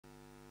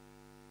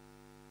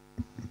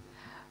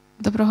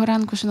Доброго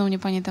ранку, шановні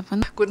пані та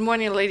пани. Good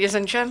morning, ladies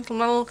and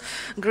gentlemen.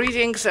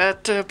 Greetings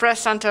at Press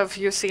Center of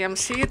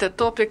UCMC. The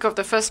topic of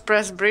the first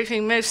press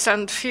briefing, myths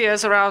and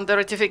fears around the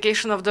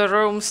ratification of the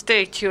Rome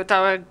Statute.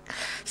 Our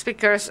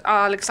speakers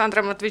are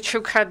Oleksandra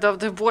Matviychuk, head of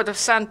the Board of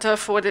Center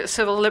for the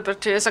Civil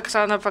Liberties,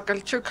 Oksana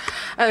Pokalchuk,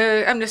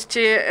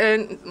 Amnesty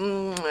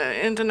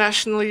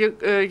International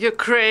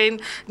Ukraine,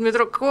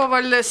 Dmytro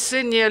Koval,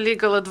 senior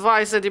legal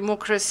advisor,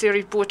 Democracy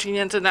Reporting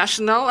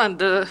International, and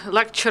the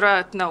lecturer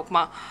at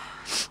NaUKMA.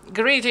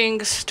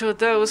 Greetings to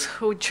those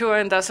who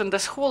joined us in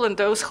this hall and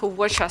those who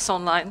watch us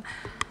online.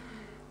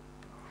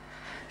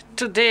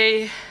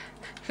 Today,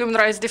 human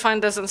rights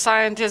defenders and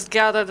scientists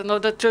gathered in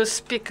order to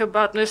speak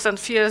about myths and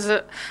fears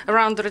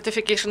around the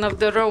ratification of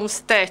the Rome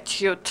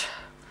Statute.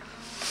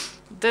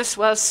 This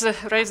was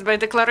raised by a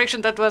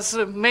declaration that was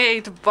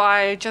made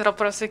by General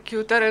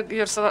Prosecutor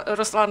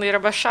Ruslan.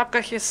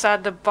 He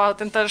said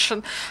about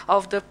intention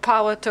of the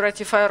power to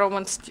ratify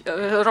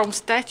Rome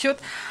Statute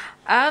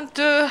and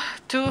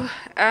to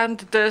end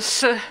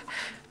this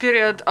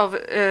period of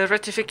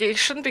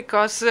ratification,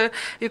 because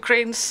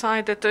Ukraine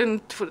signed it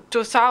in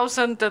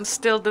 2000 and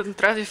still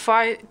didn't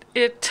ratify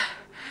it,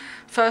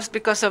 first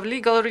because of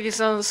legal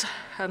reasons,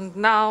 and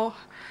now,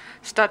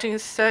 starting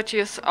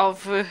 30th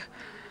of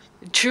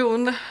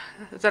June,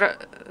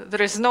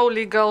 there is no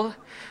legal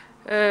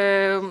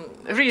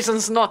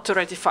reasons not to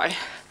ratify.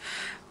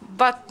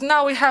 But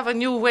now we have a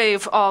new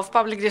wave of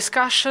public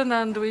discussion,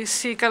 and we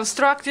see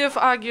constructive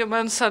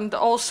arguments and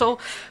also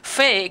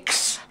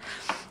fakes,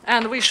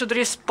 and we should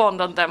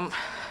respond on them.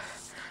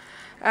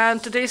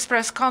 And today's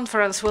press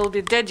conference will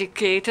be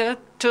dedicated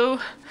to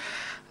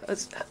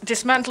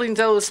dismantling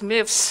those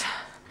myths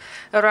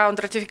around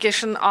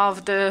ratification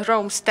of the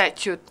Rome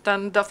Statute.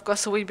 And of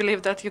course, we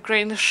believe that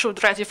Ukraine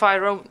should ratify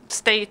Rome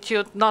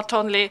Statute not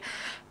only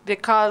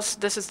because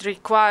this is the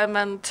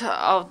requirement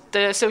of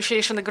the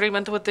association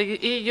agreement with the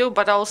EU,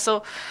 but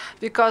also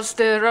because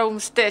the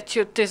Rome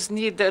Statute is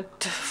needed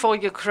for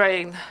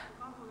Ukraine.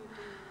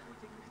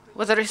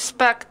 With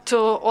respect to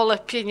all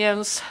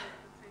opinions,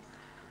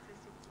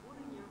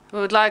 we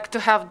would like to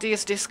have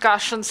these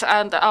discussions,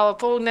 and our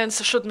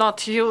opponents should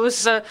not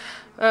use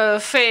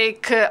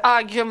fake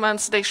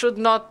arguments. They should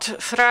not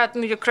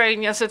threaten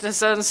Ukrainian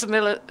citizens,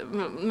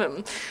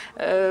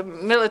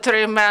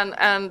 military men,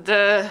 and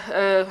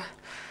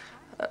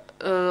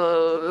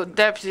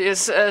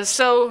deputies.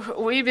 So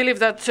we believe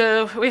that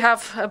we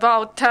have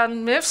about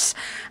 10 myths,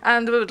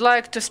 and we would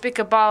like to speak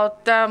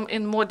about them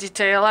in more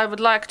detail. I would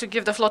like to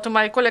give the floor to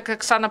my colleague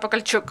Oksana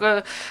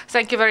Pokalchuk.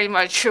 Thank you very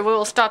much. We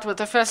will start with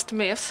the first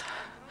myth.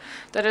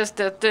 That is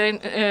that the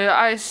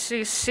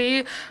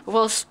ICC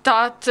will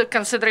start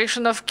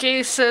consideration of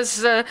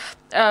cases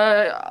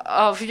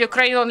of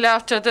Ukraine only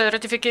after the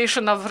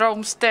ratification of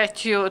Rome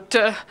Statute.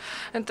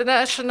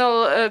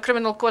 International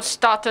Criminal Court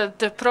started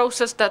the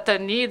process that are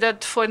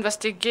needed for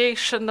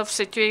investigation of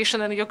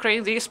situation in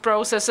Ukraine. These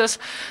processes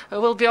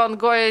will be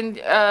ongoing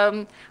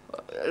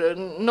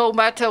no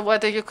matter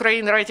whether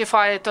Ukraine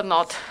ratify it or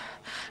not.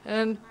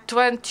 In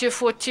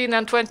 2014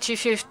 and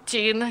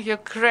 2015,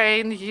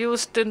 Ukraine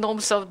used the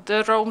norms of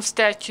the Rome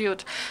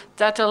Statute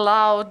that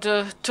allowed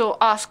to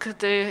ask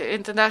the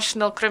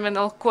International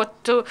Criminal Court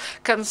to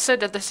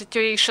consider the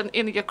situation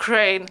in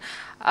Ukraine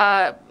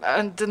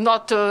and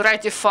not to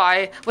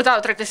ratify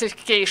without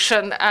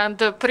ratification. And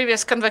the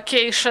previous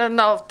convocation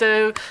of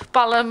the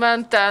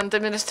Parliament and the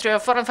Ministry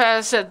of Foreign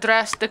Affairs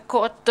addressed the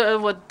court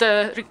with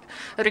the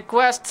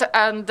requests,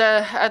 and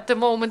at the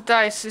moment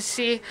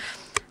ICC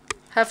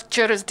have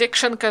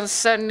jurisdiction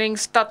concerning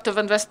start of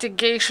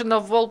investigation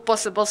of all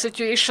possible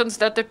situations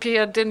that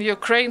appeared in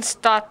Ukraine,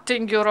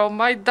 starting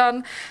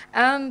Euromaidan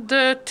and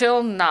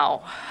till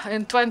now.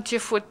 In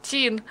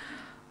 2014,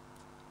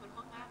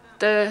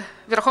 the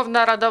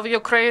Verkhovna Rada of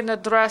Ukraine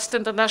addressed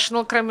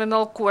International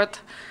Criminal Court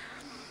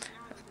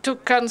to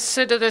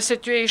consider the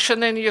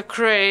situation in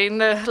Ukraine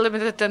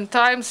limited in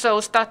time, so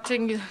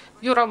starting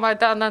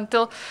Euromaidan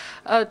until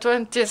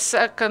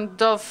 22nd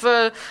of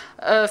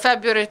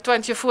February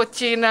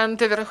 2014, and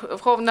the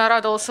Verkhovna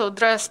Rada also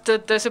addressed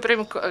the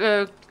Supreme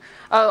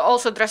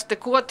addressed the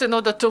court in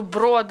order to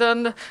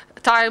broaden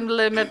time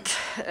limit,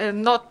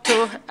 not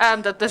to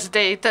end at this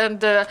date.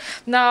 And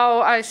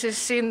now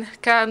ICC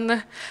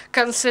can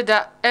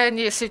consider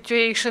any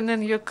situation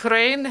in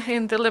Ukraine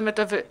in the limit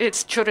of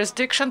its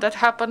jurisdiction that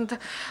happened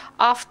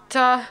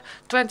after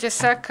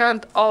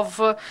 22nd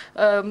of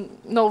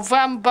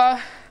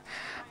November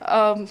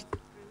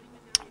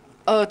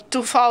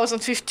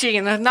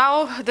 2015.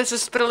 Now this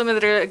is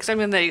preliminary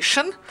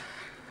examination.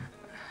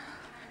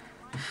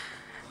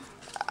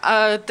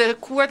 The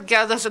court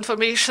gathers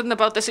information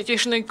about the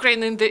situation in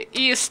Ukraine in the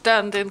east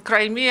and in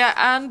Crimea,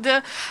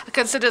 and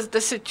considers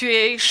the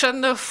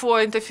situation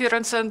for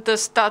interference and the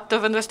start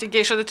of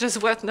investigation. It is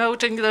worth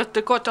noting that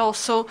the court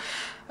also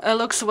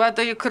looks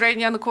whether the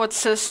Ukrainian court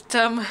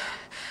system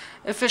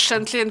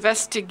efficiently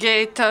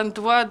investigate and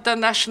what the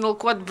national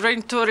court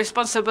bring to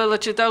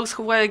responsibility those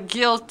who were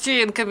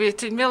guilty in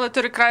committing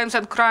military crimes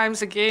and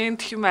crimes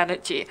against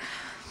humanity.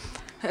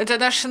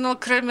 international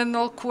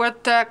criminal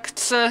court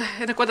acts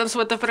in accordance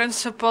with the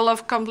principle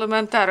of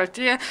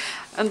complementarity,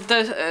 and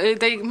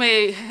they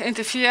may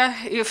interfere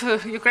if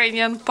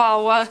Ukrainian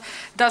power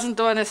doesn't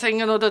do anything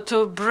in order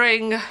to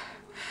bring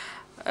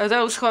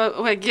those who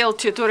are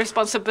guilty to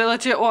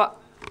responsibility or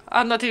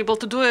are not able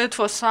to do it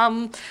for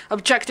some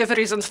objective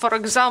reasons. For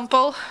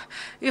example,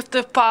 if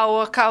the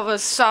power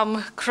covers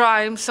some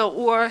crimes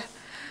or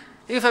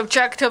if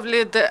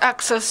objectively the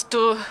access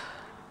to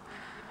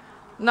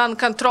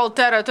non-controlled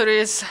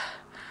territories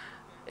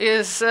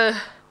is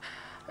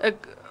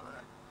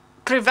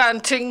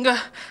preventing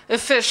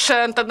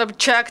efficient and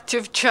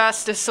objective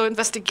justice or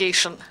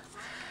investigation.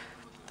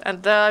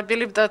 And I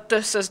believe that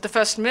this is the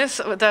first myth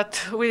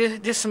that we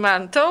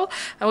dismantle,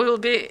 and we will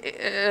be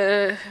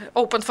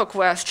open for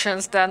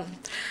questions then.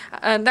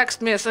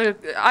 Next myth,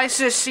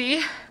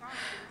 ICC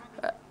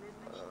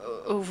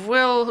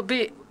will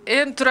be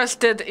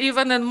interested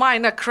even in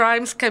minor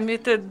crimes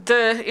committed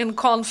in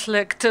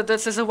conflict.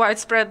 This is a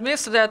widespread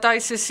myth that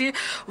ICC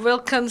will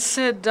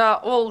consider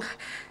all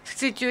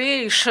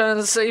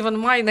situations, even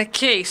minor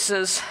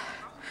cases.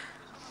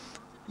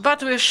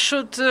 But we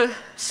should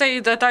say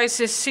that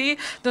ICC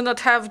do not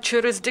have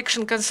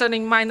jurisdiction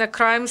concerning minor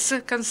crimes,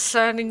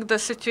 concerning the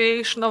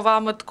situation of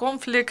armed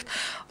conflict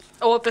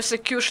or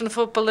persecution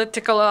for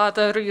political or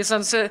other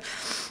reasons.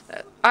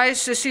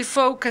 ICC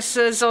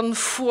focuses on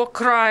 4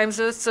 crimes.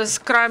 This is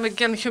crime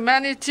against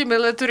humanity,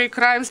 military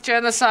crimes,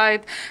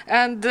 genocide,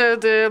 and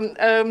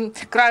the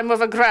crime of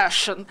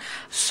aggression.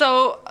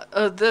 So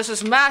this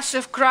is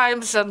massive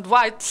crimes and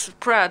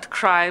widespread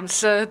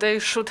crimes. They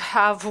should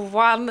have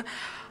one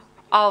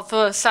of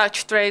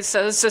such traits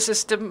as a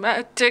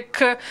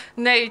systematic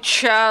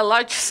nature,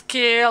 large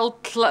scale,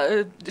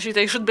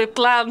 they should be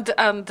planned,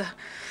 and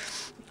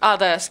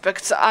other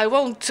aspects. I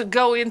won't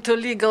go into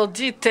legal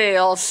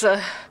details.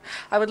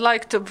 I would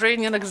like to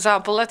bring an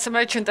example. Let's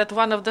imagine that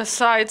one of the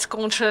sides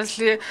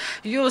consciously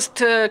used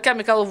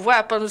chemical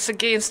weapons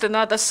against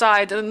another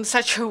side. In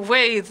such a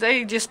way,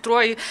 they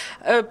destroy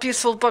a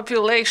peaceful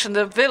population,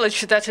 a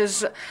village that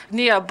is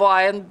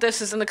nearby. And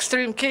this is an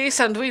extreme case,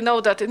 and we know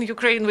that in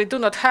Ukraine we do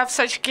not have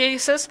such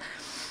cases.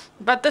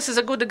 But this is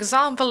a good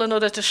example in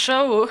order to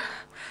show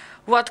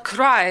what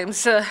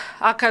crimes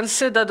are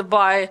considered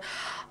by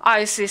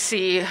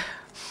ICC.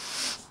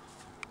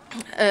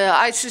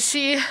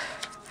 ICC,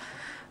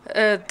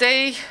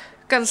 they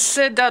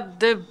consider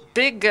the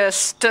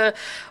biggest,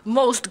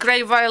 most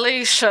grave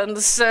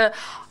violations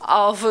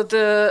of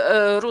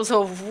the rules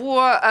of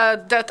war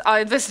that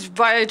are envisaged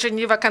by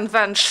Geneva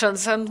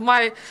Conventions. And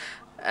my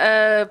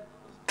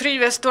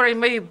previous story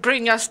may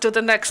bring us to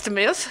the next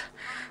myth,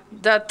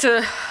 that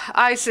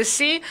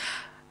ICC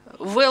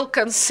will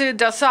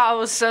consider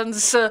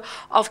thousands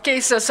of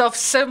cases of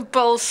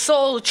simple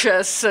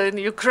soldiers in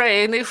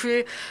Ukraine. If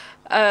we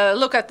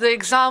look at the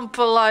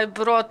example I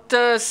brought,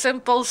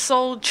 simple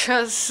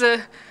soldiers,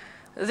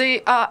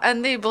 they are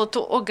unable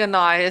to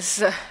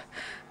organize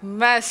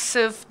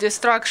massive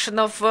destruction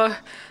of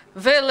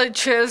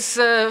villages,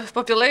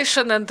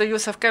 population, and the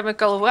use of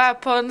chemical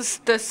weapons.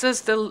 This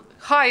is the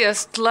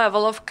highest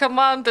level of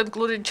command,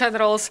 including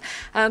generals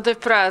and the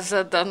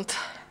president.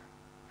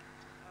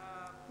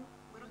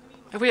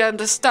 We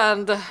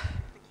understand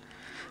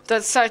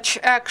that such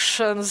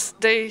actions,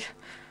 they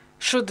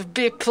should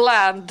be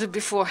planned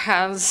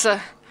beforehand.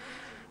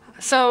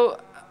 So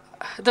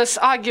this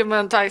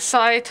argument I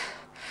cite,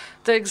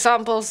 the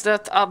examples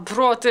that are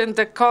brought in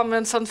the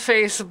comments on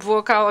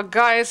Facebook, our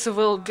guys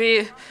will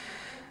be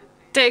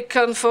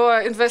taken for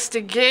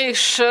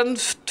investigation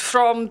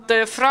from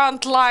the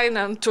front line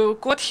and to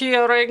court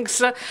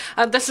hearings,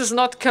 and this is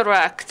not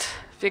correct,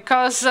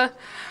 because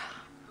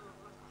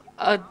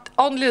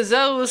only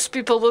those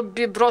people will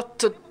be brought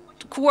to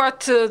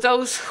court,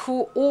 those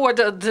who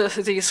ordered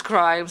these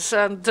crimes.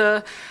 And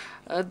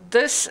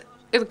this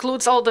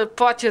includes all the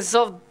parties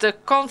of the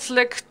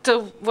conflict,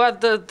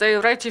 whether they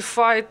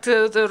ratified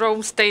the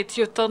Rome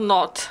Statute or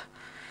not.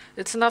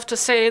 It's enough to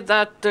say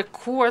that the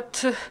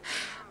court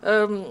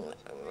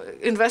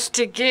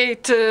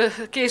investigate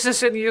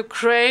cases in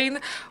Ukraine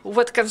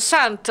with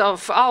consent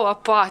of our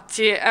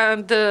party,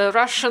 and the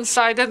Russian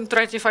side didn't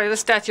ratify the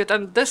statute,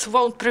 and this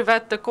won't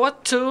prevent the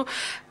court to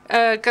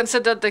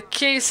consider the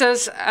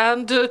cases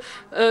and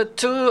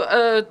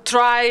to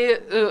try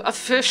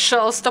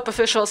stop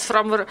officials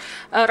from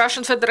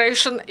Russian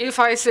Federation if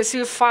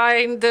ICC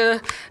find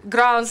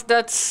grounds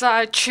that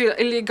such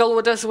illegal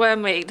orders were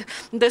made.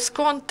 In this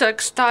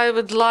context, I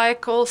would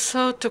like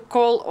also to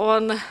call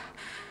on,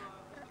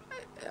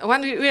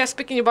 when we are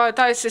speaking about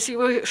ICC,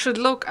 we should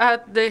look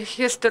at the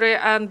history,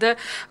 and a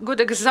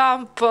good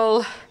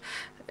example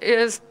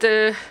is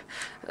the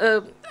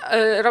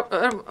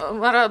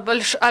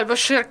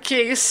al-Bashir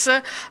case.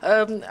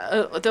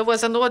 There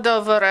was an order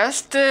of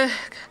arrest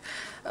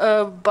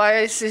by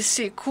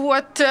ICC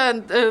court,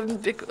 and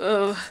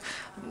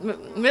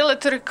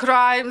military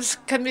crimes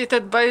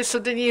committed by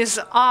Sudanese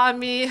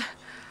army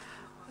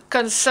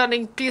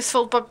concerning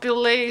peaceful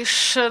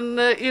population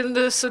in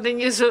the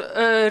Sudanese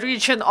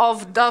region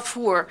of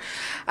Darfur.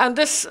 And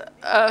this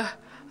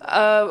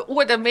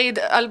order made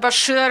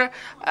al-Bashir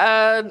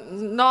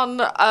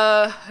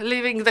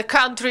non-leaving the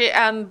country,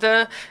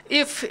 and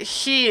if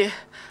he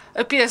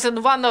appears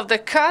in one of the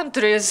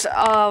countries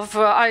of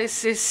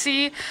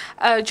ICC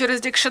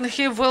jurisdiction,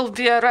 he will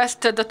be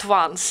arrested at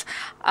once.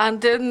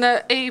 And in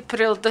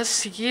April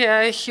this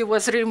year, he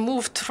was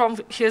removed from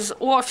his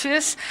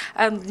office,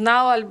 and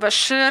now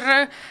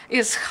al-Bashir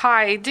is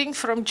hiding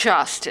from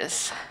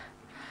justice.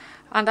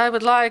 And I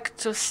would like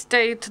to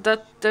state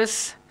that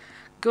this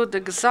good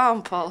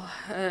example,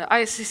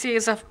 ICC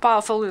is a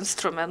powerful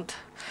instrument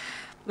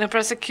in the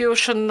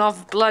prosecution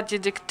of bloody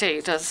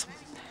dictators.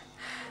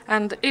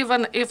 And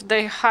even if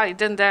they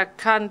hide in their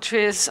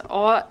countries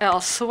or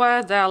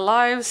elsewhere, their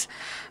lives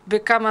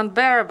become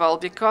unbearable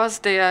because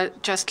they are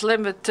just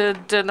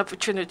limited in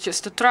opportunities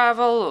to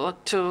travel or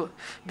to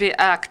be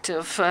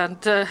active.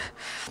 And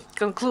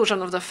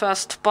conclusion of the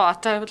first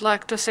part, I would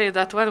like to say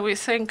that when we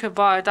think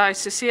about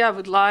ICC, I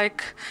would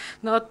like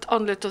not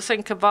only to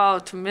think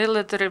about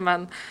military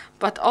men,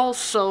 but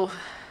also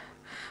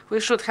we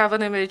should have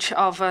an image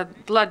of a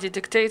bloody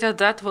dictator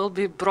that will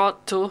be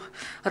brought to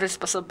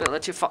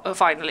responsibility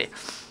finally.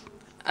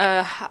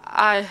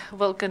 I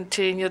will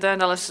continue the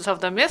analysis of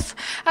the myth.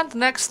 And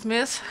next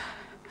myth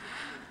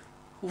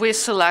we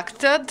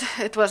selected,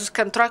 it was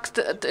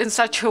constructed in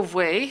such a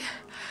way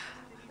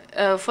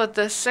for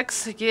the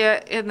 6th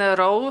year in a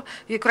row,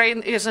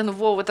 Ukraine is in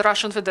war with the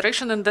Russian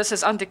Federation, and this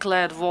is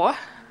undeclared war.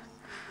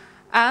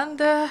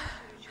 And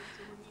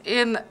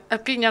in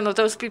opinion of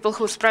those people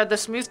who spread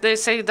this myth, they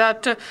say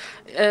that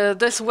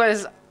this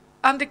was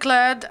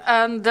undeclared,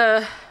 and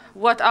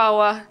what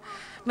our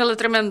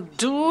military men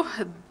do,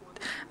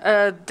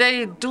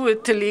 they do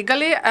it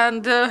illegally,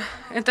 and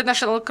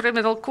International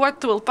Criminal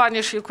Court will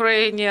punish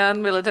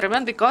Ukrainian military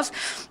men because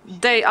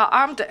they are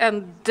armed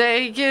and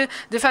they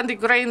defend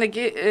Ukraine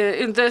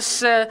in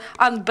this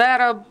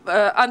unbearable,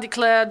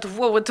 undeclared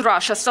war with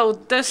Russia. So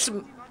this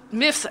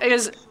myth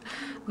is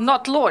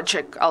not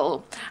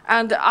logical.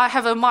 And I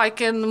have a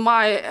mic in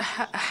my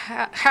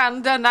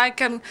hand, and I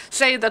can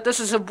say that this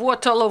is a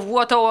bottle of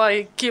water, or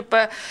I keep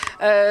a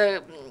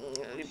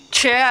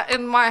chair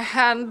in my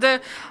hand,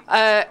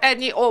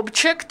 any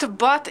object.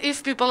 But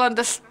if people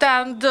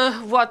understand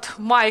what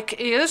mic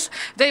is,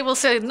 they will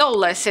say, no,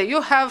 Lesya,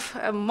 you have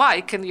a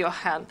mic in your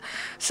hand.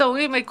 So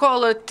we may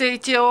call it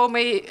TTO,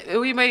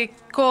 we may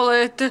call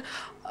it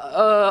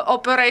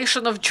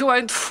operation of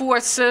joint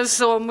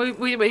forces, or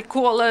we may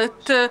call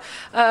it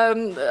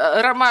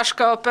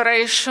Ramashka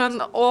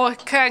operation or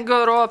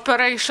kangaroo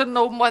operation,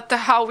 no matter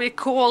how we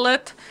call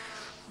it.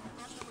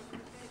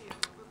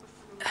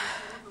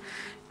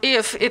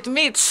 If it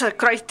meets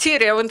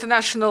criteria of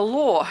international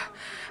law,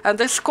 and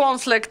this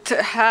conflict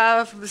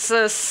has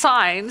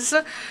signs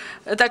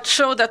that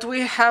show that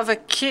we have a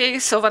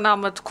case of an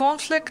armed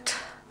conflict,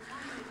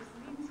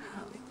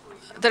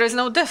 there is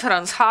no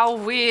difference how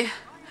we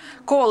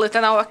call it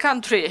in our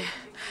country.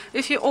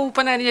 If you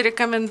open any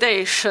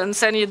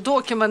recommendations, any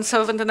documents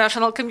of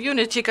international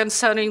community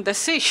concerning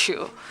this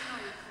issue,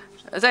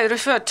 they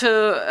refer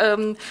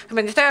to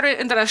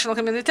international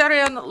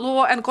humanitarian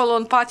law and call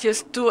on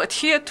parties to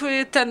adhere to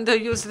it, and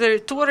use the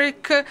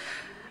rhetoric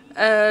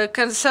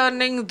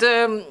concerning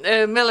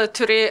the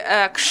military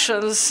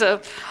actions.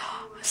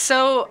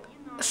 So,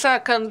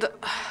 second,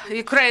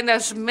 Ukraine,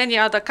 as many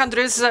other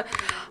countries,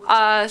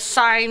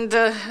 signed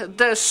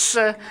this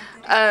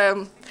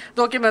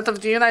document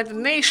of the United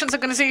Nations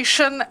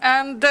Organization,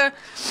 and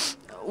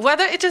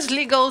whether it is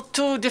legal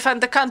to defend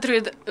the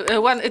country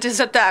when it is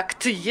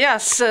attacked,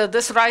 yes,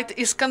 this right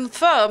is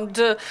confirmed.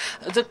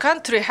 The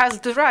country has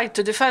the right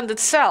to defend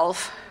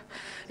itself.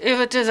 If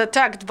it is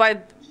attacked by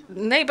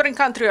neighboring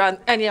country or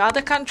any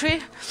other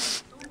country,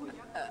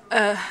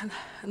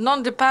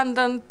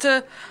 non-dependent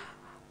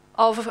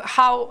of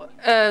how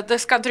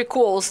this country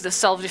calls the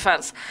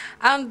self-defense.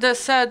 And the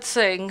third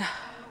thing,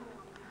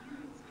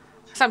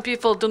 some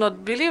people do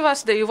not believe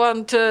us. They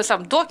want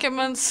some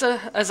documents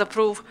as a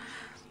proof.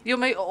 You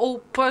may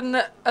open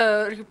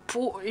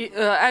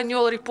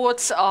annual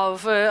reports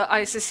of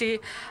ICC,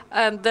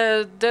 and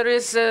there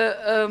is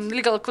a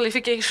legal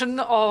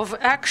qualification of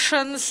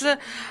actions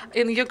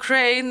in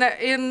Ukraine.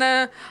 In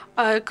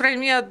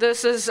Crimea,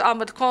 this is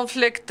armed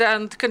conflict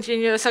and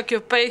continuous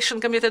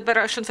occupation committed by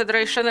Russian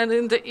Federation, and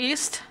in the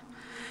East,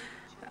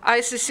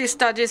 ICC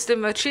studies the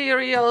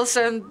materials,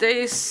 and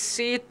they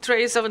see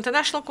traces of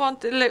international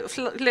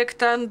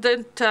conflict and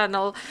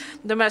internal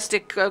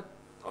domestic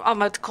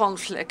armed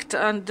conflict.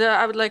 And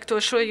I would like to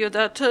assure you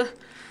that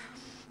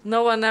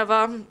no one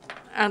ever,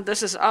 and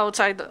this is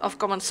outside of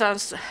common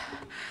sense,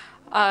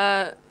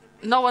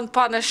 no one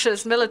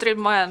punishes military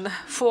men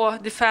for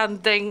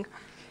defending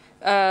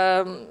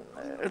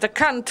the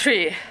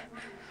country.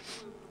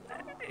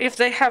 If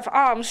they have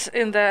arms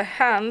in their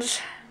hands,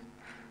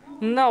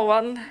 no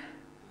one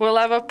will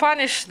ever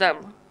punish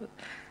them.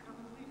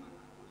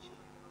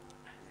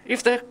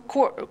 If the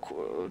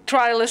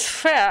trial is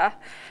fair,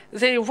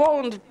 they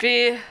won't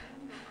be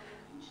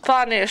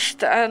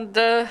punished, and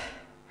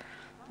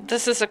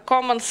this is a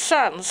common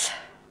sense.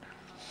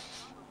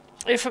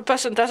 if a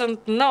person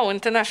doesn't know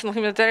international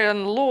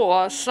humanitarian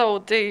law, so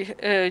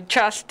they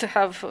just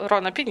have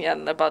wrong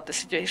opinion about the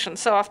situation.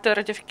 So after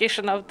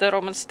ratification of the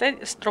Rome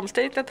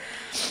Statute,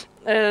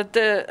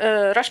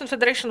 the Russian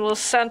Federation will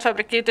send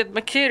fabricated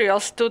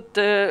materials to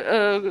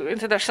the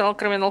International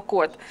Criminal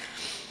Court.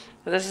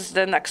 This is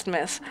the next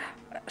myth.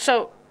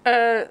 So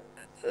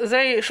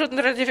they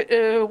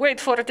shouldn't wait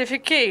for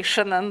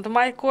ratification, and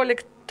my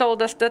colleague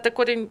told us that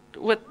according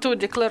with two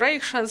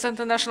declarations,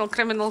 International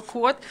Criminal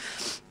Court,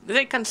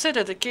 they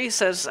consider the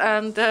cases,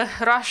 and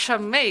Russia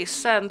may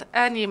send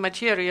any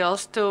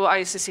materials to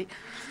ICC.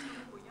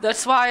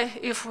 That's why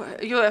if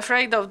you're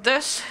afraid of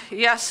this,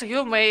 yes,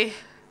 you may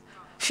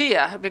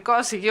fear,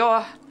 because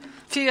your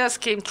fears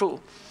came true.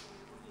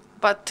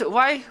 But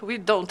why we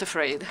don't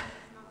afraid?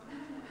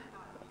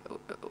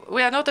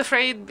 We are not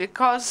afraid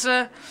because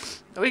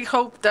we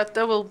hope that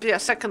there will be a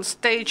second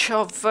stage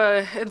of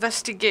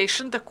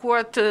investigation. The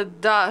court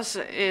does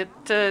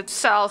it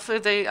itself.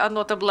 They are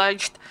not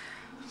obliged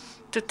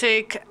to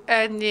take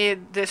any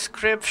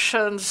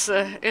descriptions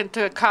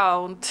into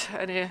account,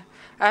 any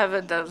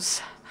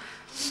evidence.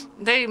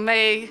 They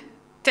may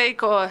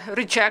take or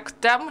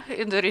reject them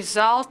in the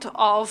result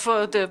of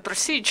the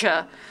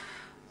procedure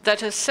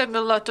that is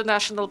similar to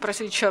national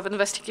procedure of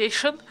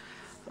investigation,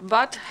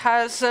 but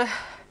has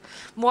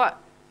more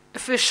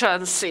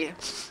efficiency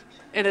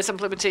in its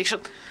implementation.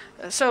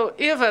 So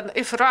even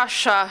if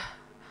Russia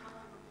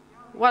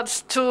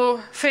wants to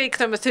fake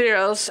the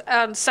materials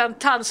and send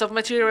tons of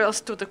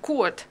materials to the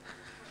court,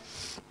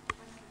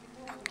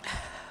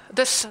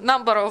 this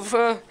number of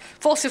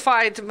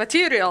falsified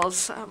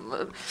materials,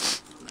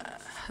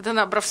 the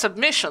number of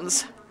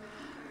submissions,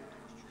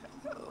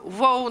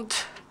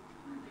 won't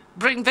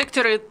bring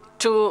victory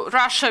to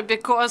Russia,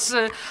 because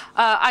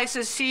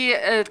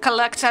ICC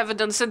collects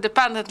evidence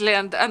independently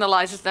and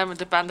analyzes them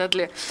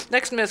independently.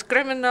 Next myth: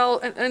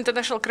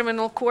 International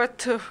Criminal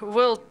Court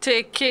will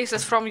take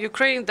cases from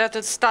Ukraine that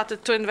it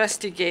started to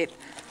investigate.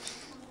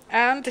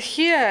 And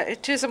here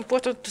it is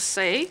important to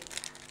say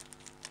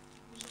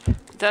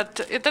that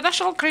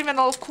International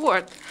Criminal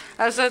Court,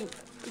 as an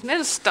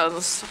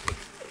instance,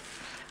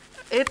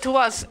 it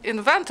was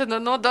invented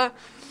in order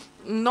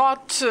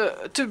not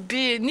to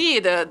be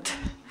needed.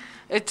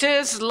 It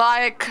is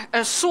like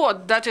a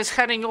sword that is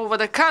hanging over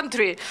the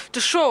country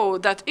to show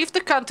that if the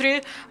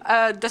country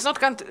does not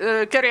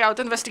carry out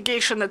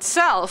investigation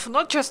itself,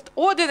 not just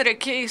ordinary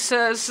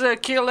cases,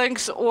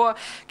 killings or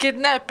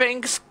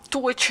kidnappings,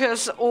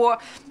 tortures or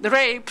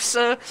rapes,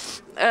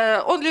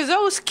 only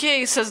those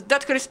cases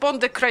that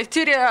correspond to the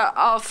criteria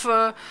of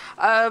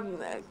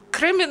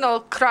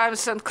criminal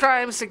crimes and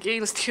crimes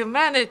against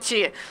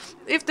humanity,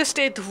 if the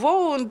state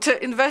won't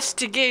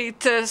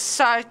investigate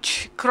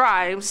such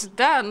crimes,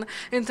 then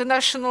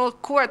international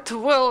court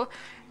will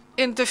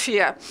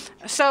interfere.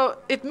 So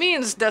it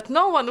means that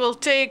no one will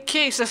take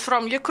cases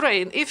from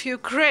Ukraine. If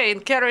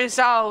Ukraine carries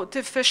out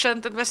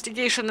efficient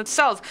investigation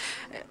itself,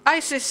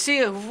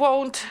 ICC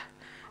won't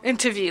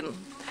intervene.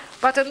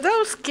 But in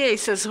those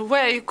cases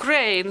where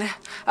Ukraine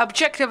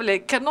objectively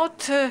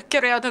cannot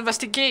carry out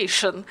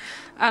investigation,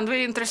 and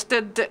we're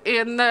interested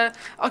in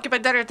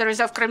occupied territories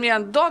of Crimea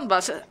and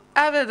Donbass,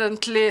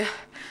 evidently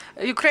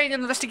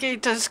Ukrainian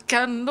investigators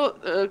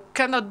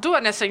cannot do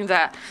anything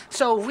there.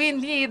 So we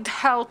need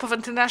help of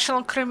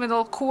International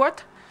Criminal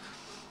Court.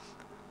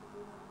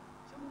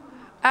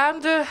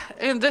 And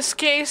in this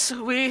case,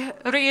 we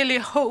really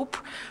hope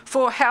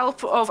for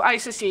help of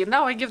ICC.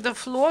 Now I give the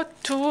floor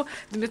to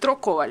Dmytro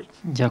Koval.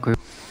 Дякую.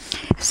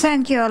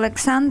 Thank you,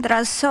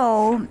 Oleksandra.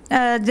 So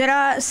there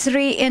are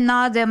three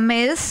another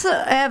myths.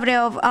 Every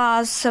of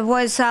us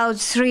voice out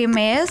three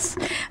myths.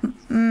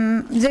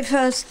 The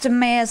first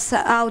myth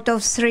out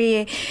of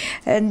three,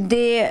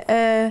 the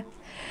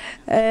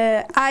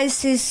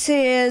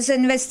ICC's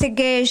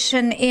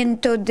investigation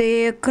into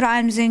the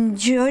crimes in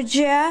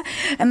Georgia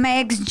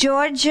makes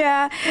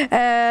Georgia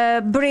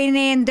bring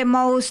in the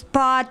most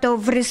part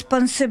of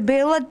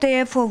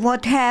responsibility for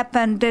what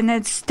happened in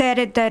its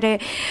territory.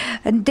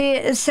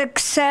 The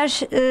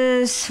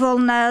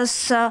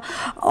successfulness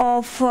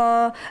of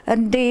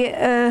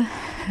the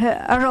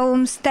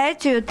Rome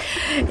Statute,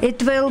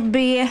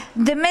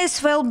 the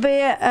myth will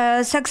be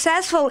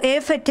successful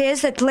if it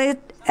is at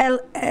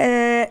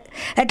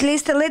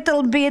least a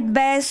little bit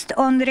based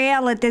on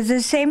reality.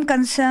 The same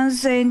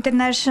concerns the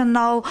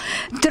international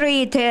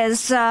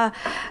treaties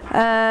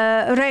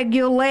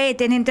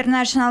regulating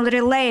international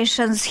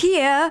relations.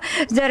 Here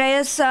there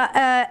is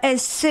a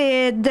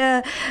seed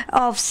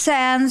of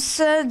sense,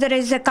 there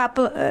is a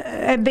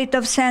bit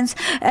of sense.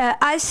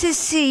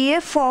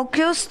 ICC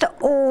focused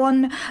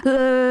on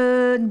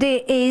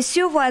the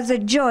issue whether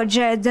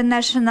Georgia at the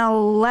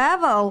national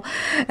level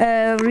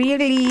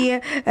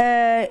really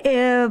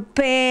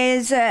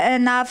pays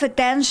enough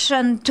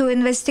attention to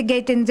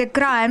investigating the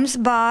crimes,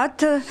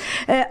 but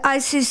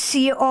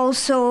ICC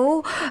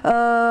also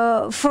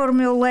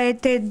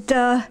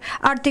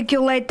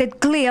articulated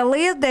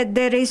clearly that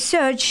the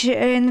research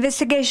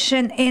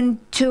investigation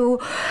into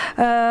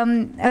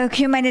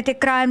humanity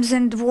crimes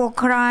and war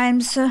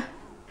crimes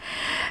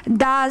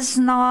does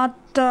not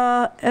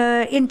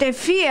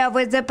interfere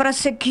with the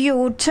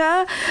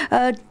prosecutor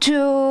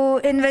to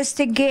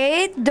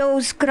investigate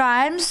those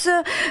crimes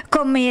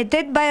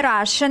committed by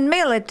Russian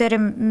military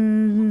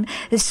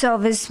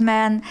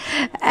servicemen.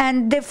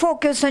 And the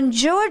focus on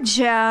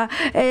Georgia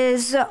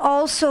is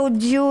also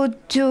due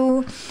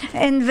to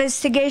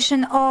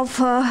investigation of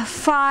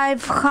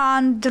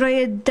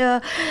 500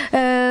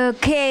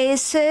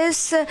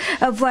 cases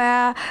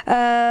where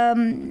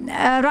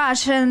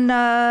Russian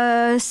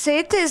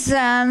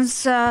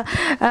citizens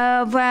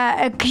were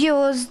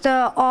accused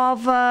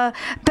of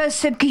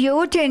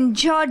persecuting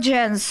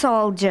Georgian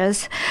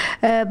soldiers.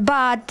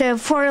 But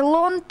for a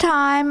long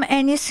time,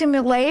 any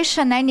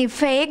simulation, any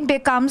fake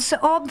becomes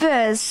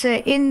obvious.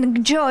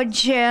 In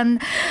Georgian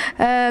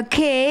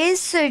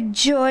case,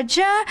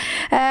 Georgia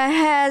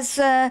has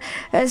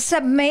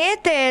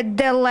submitted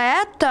the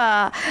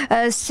letter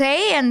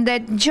saying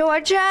that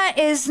Georgia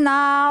is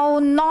now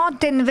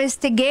not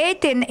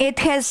investigating. It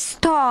has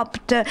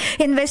stopped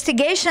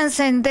investigations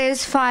in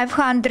these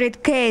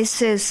 500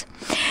 cases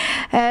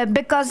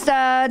because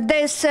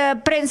this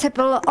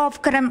principle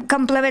of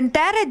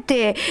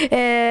complementarity,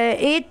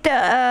 it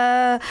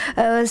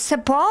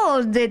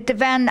supposes that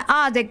when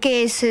other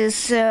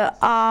cases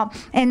are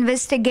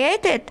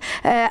investigated,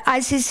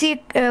 ICC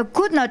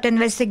could not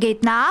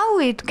investigate. Now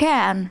it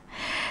can.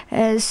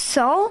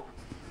 So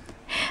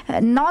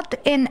not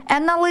in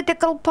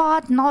analytical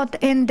part, not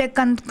in the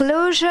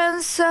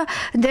conclusions,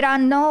 there are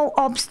no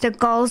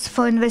obstacles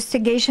for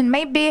investigation.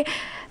 Maybe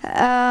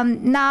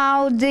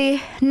now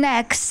the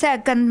next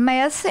second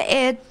myth,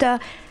 it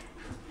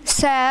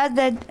said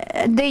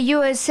that the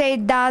USA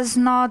does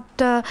not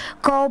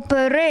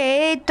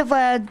cooperate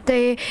with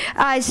the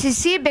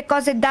ICC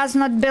because it does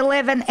not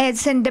believe in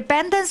its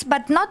independence.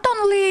 But not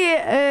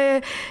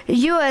only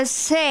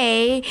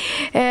USA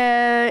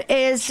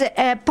is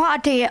a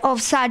party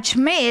of such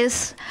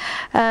myths,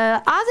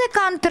 other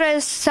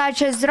countries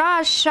such as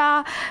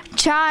Russia,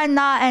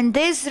 China and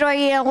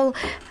Israel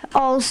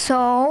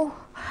also.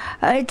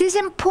 It is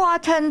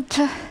important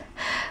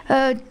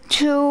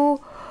to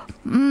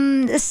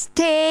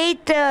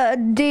state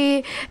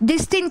the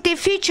distinctive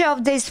feature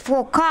of these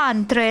four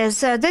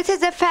countries. This is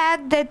the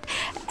fact that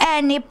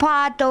any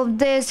part of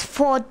these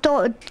four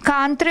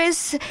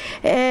countries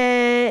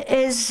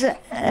is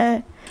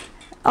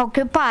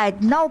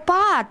occupied. No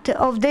part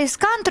of these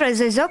countries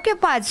is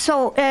occupied.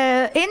 So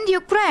in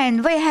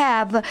Ukraine we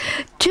have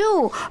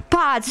two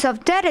parts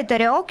of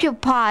territory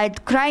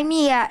occupied,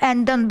 Crimea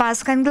and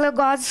Donbass and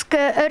Lugansk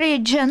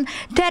region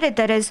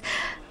territories.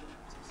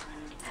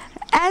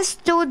 As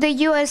to the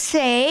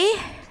USA,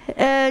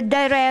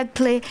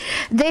 directly,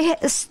 the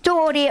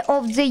story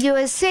of the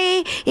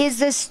USA is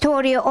the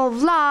story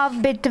of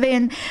love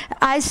between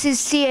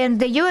ICC and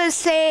the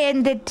USA,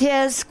 and it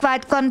is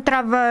quite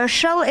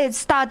controversial. It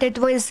started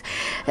with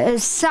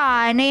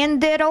signing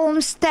the Rome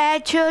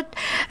Statute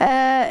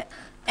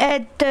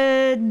at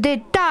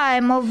the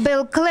time of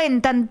Bill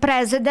Clinton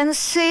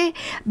presidency,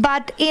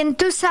 but in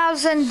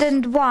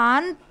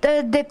 2001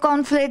 the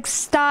conflict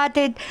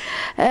started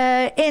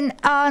in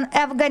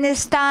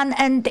Afghanistan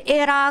and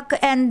Iraq,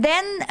 and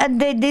then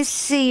the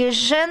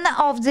decision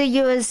of the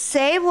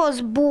USA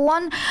was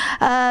born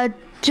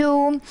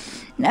to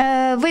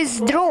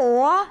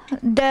withdraw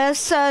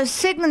this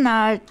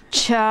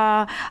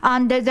signature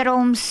under the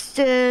Rome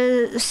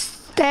Statute.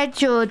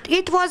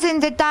 It was in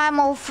the time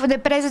of the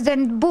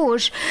President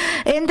Bush.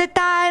 In the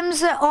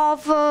times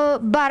of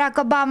Barack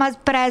Obama's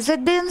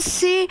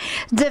presidency,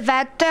 the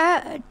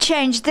vector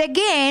changed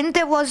again.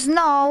 There was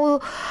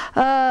no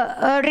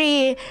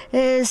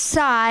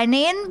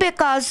re-signing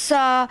because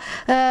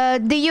the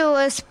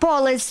U.S.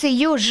 policy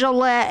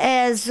usually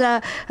is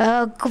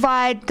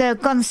quite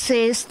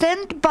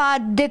consistent,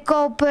 but the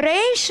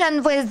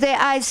cooperation with the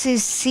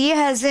ICC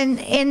has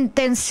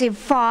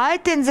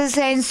intensified in the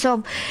sense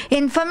of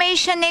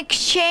information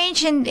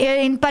exchange,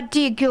 in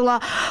particular,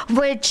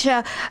 which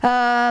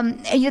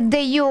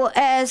the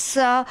U.S.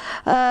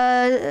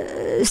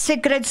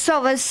 Secret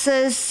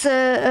Services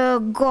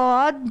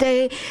got.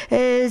 They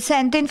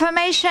sent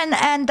information,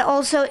 and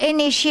also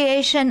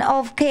initiation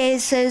of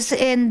cases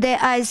in the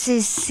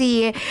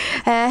ICC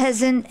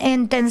has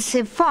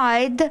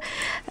intensified.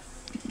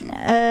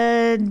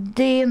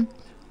 The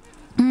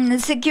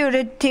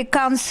Security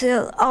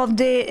Council of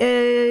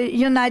the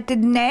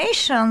United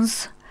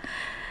Nations,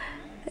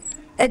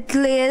 at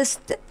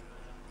least,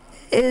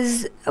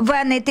 is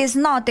when it is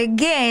not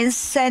against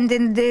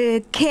sending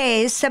the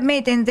case,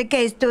 submitting the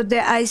case to the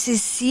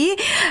ICC,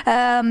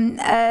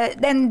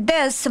 then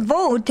this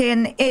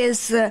voting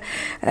is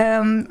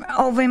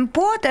of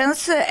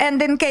importance.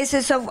 And in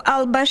cases of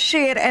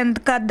al-Bashir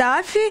and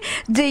Gaddafi,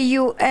 the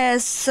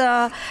U.S.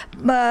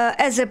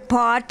 As a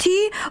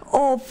party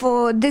of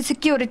the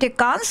Security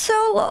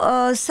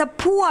Council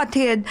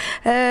supported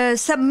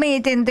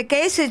submitting the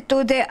cases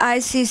to the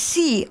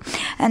ICC.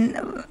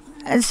 And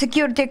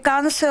Security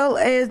Council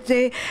is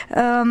the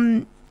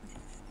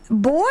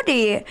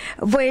body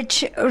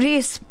which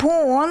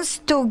responds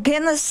to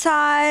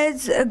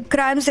genocides,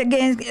 crimes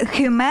against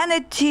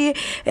humanity,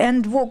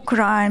 and war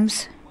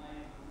crimes.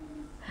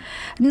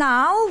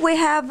 Now we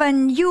have a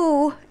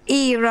new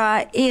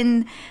era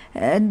in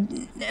the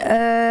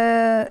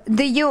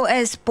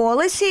U.S.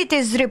 policy. It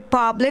is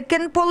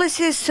Republican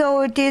policy,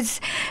 so it is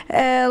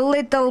a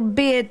little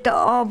bit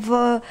of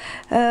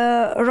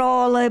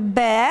roll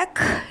back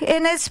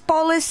in its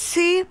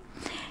policy.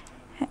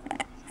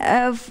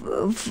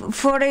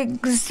 For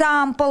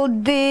example,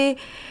 the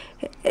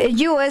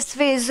U.S.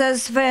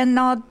 visas were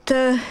not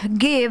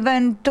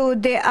given to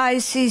the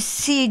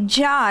ICC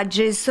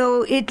judges,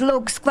 so it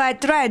looks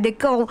quite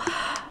radical.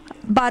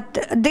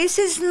 But this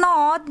is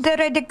not the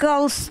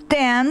radical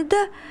stand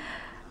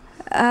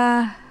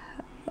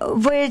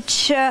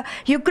which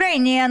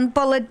Ukrainian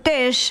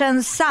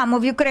politicians, some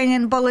of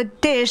Ukrainian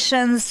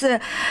politicians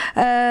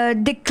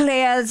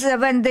declares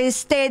when they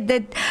state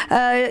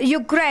that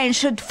Ukraine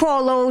should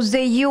follow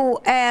the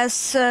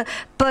U.S.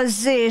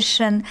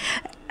 position.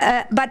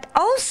 But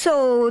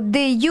also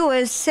the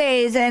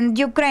USA's and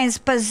Ukraine's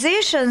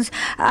positions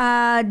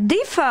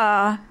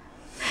differ.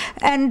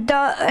 And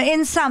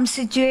in some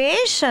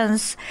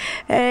situations,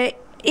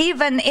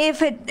 even if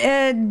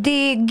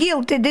the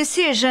guilty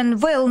decision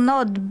will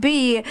not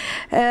be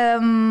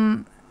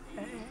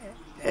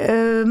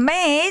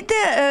made,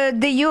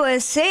 the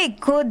USA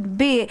could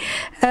be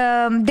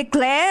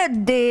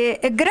declared the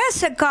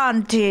aggressor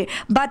country.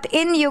 But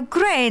in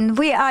Ukraine,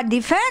 we are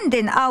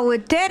defending our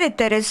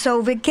territory, so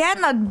we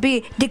cannot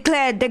be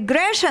declared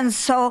aggression.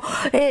 So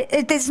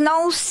it is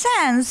no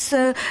sense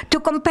to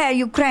compare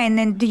Ukraine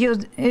and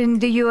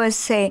the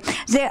USA.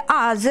 The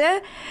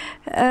other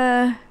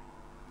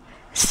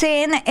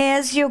seen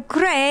as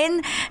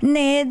Ukraine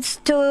needs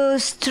to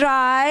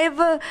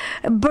strive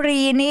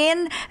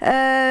bringing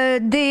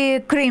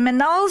the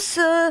criminals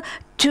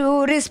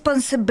to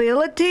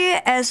responsibility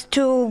as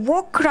to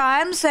war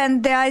crimes,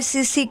 and the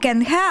ICC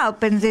can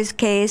help in this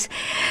case.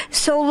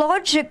 So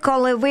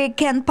logically we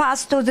can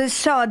pass to the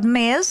third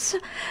myth,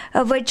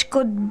 which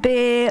could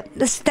be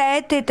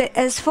stated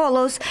as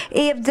follows: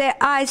 if the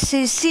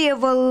ICC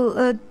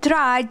will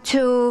try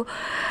to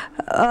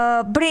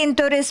bring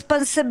to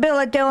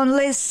responsibility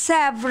only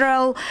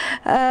several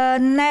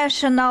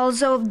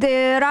nationals of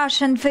the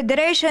Russian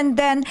Federation,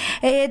 then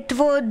it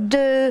would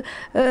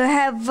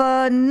have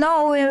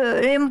no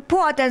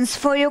importance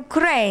for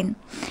Ukraine.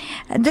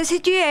 The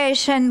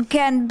situation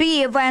can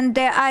be when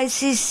the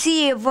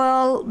ICC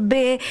will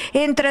be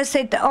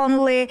interested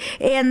only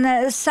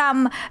in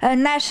some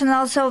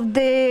nationals of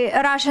the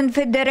Russian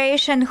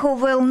Federation who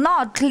will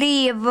not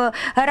leave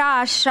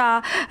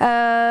Russia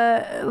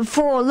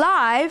for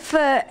life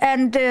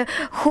and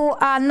who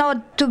are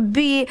not to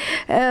be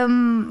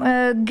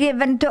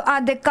given to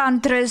other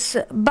countries.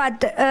 But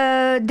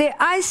the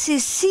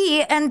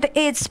ICC and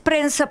its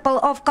principle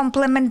of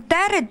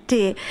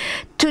complementarity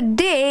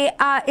today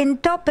are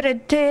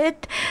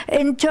interpreted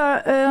in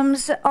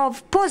terms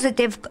of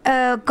positive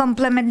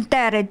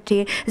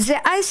complementarity.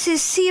 The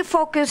ICC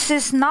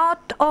focuses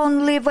not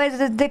only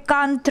whether the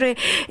country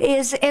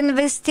is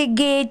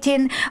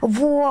investigating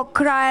war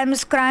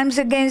crimes, crimes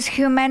against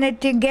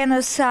humanity,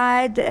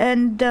 genocide,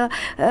 and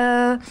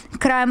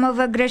crime of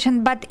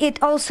aggression, but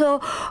it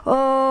also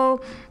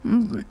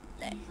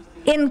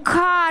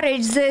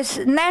encourage these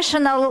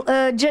national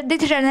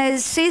judicial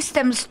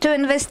systems to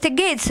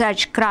investigate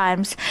such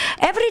crimes.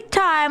 Every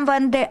time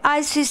when the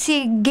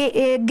ICC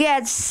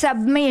gets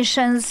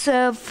submissions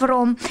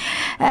from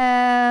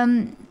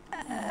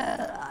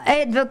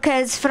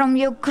advocates from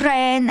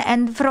Ukraine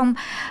and from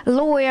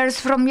lawyers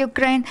from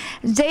Ukraine,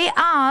 they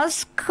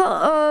ask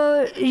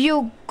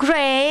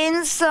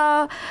Ukraine's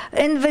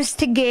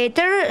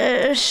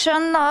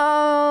investigation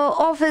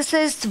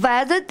officers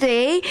whether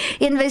they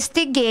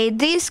investigate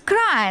these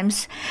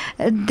crimes.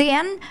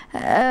 Then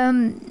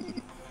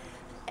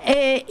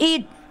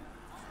it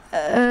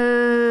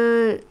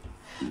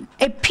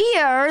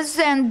appears,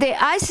 and the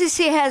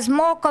ICC has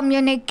more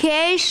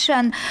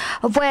communication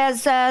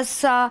with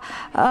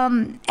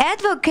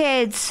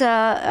advocates,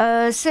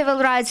 civil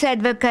rights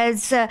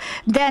advocates,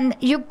 than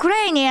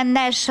Ukrainian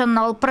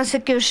national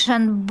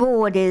prosecution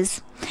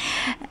bodies.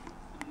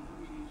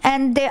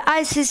 And the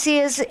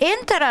ICC's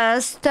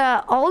interest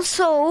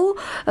also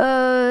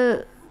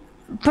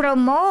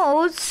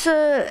promotes,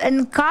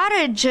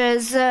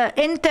 encourages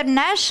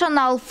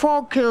international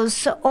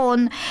focus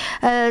on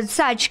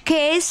such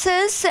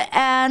cases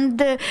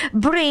and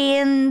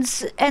bringing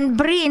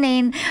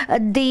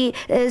the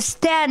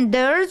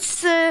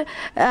standards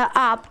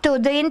up to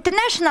the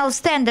international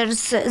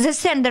standards, the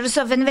standards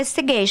of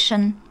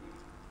investigation.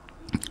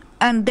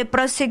 And the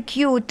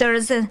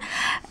prosecutors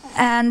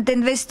and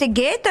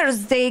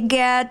investigators, they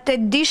get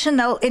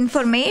additional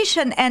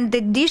information and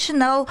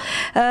additional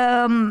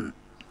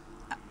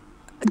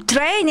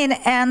training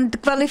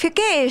and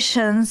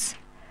qualifications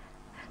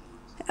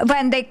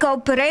when they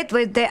cooperate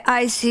with the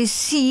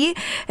ICC,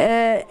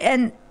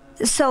 and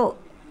so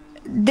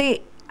the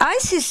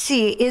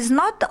ICC is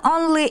not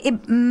only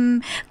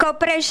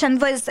cooperation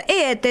with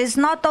it is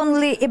not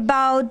only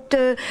about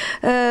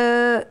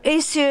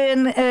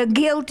issuing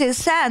guilty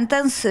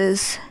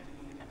sentences.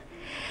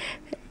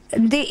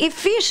 The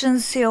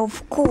efficiency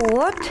of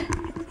court,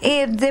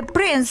 if the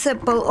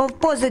principle of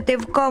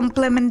positive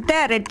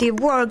complementarity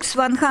works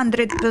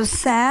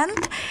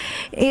 100%,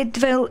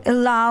 it will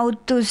allow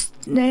to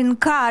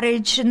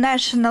encourage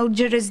national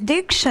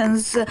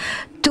jurisdictions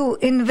to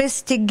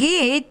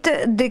investigate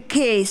the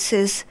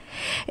cases.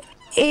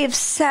 If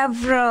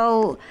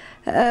several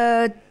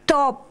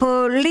top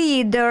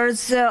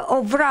leaders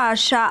of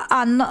Russia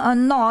are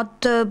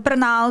not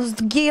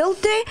pronounced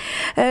guilty,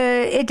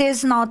 it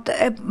is not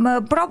a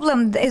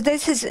problem.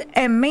 This is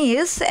a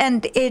myth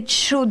and it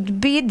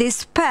should be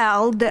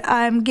dispelled.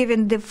 I'm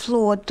giving the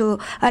floor to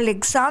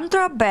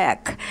Oleksandra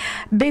back.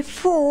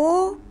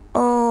 Before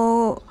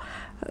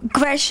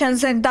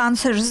questions and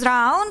answers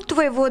round,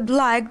 we would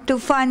like to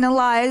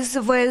finalize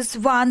with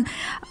one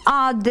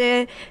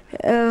other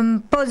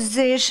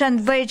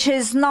position, which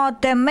is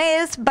not a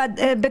myth, but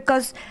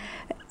because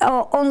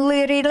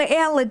only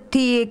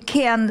reality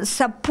can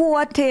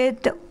support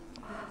it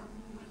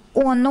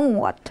or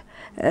not.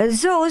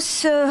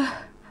 Those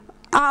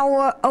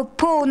our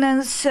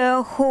opponents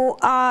who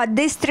are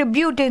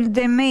distributing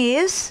the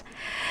myth,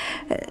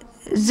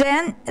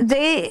 then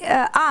they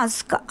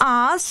ask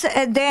us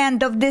at the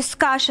end of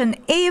discussion,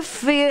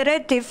 if we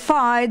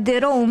ratify the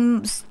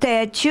Rome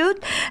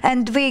Statute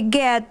and we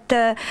get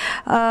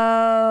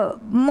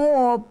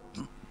more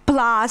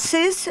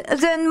pluses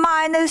than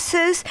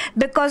minuses,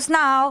 because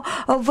now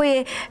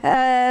we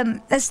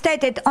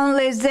stated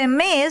only the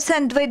myths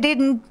and we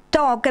didn't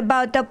talk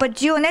about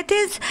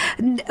opportunities,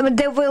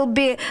 there will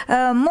be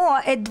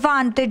more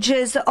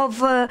advantages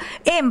of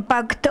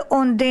impact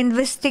on the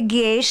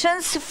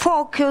investigations,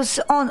 focus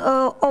on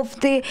of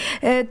the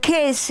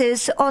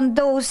cases on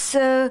those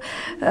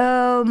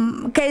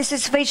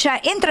cases which are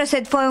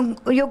interested for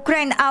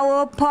Ukraine.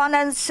 Our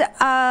opponents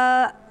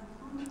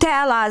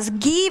tell us,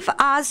 give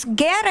us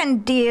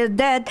guarantee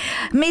that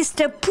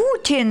Mr.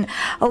 Putin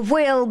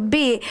will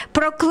be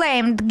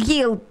proclaimed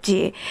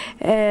guilty.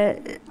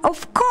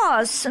 Of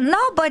course,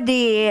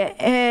 nobody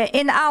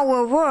in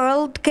our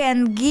world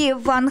can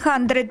give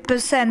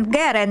 100%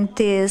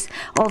 guarantees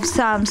of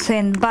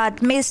something, but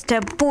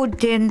Mr.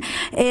 Putin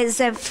is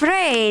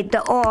afraid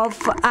of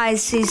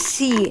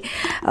ICC.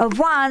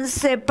 Once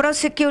the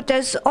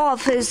prosecutor's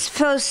office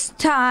first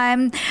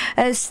time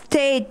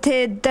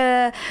stated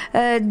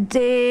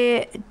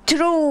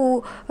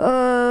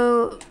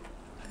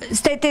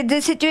stated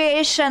the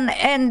situation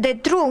and the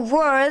true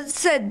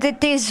words, that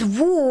it is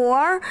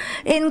war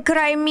in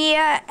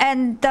Crimea,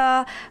 and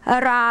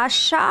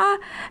Russia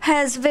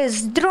has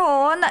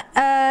withdrawn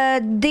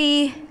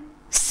the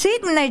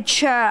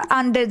signature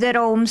under the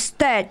Rome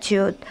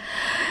Statute.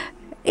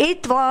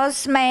 It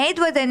was made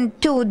within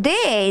 2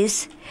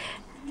 days.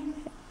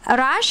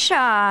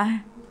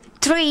 Russia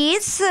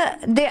treats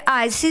the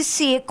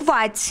ICC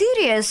quite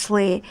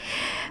seriously.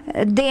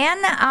 Then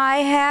I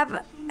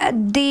have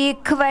the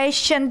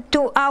question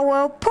to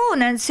our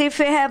opponents: if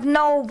we have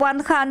no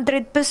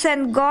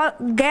 100%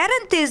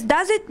 guarantees,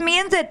 does it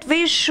mean that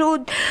we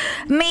should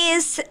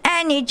miss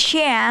any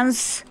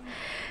chance?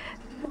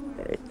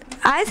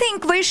 I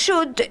think we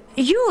should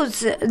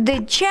use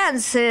the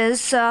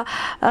chances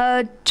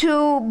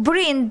to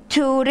bring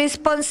to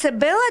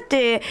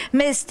responsibility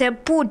Mr.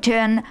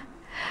 Putin,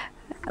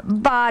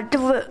 but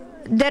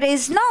there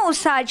is no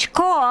such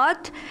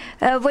court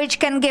which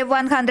can give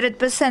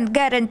 100%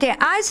 guarantee.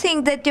 I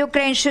think that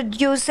Ukraine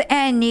should use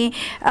any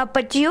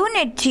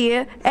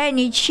opportunity,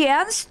 any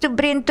chance to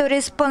bring to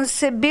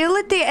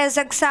responsibility, as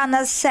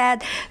Oksana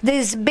said,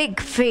 this big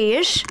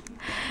fish.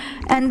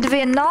 And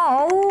we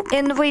know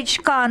in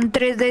which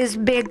country this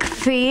big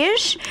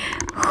fish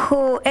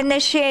who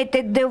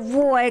initiated the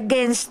war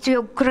against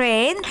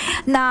Ukraine.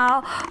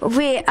 Now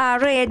we are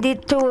ready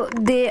to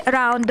the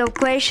round of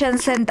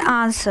questions and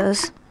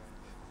answers.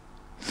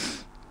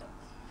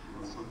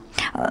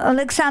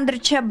 Oleksandra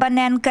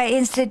Chabanenko,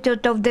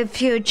 Institute of the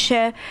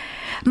Future.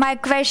 My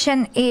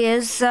question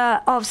is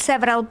of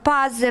several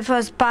parts. The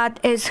first part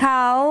is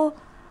how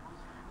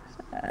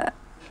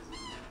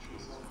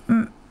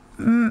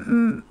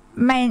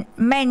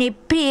many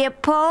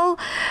people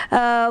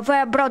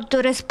were brought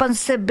to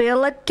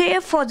responsibility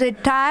for the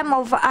time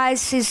of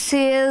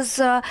ICC's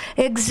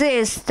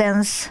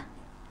existence.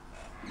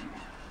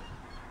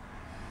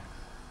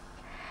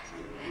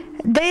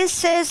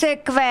 This is a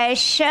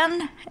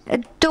question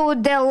to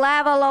the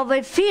level of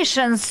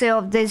efficiency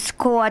of this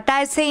court.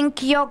 I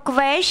think your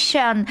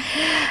question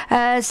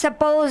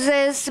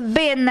supposes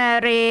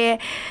binary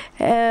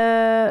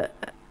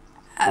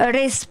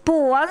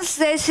response,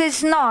 this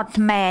is not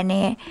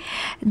many.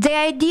 The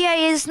idea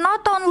is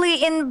not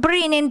only in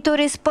bringing to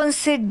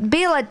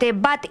responsibility,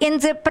 but in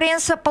the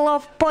principle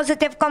of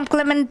positive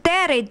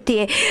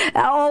complementarity,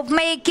 of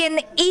making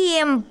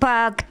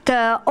impact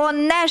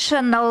on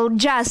national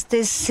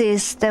justice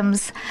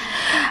systems.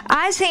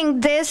 I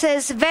think this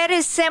is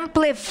very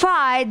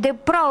simplified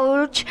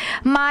approach.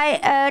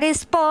 My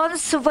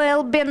response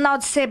will be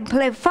not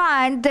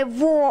simplified. The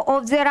war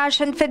of the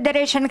Russian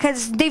Federation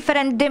has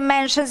different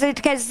dimensions. It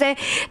has the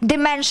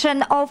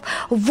dimension of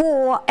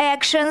war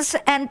actions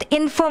and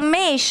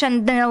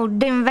informational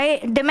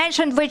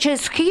dimension, which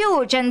is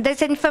huge, and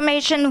this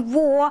information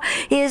war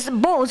is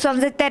both on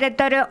the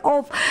territory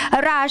of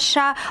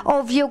Russia,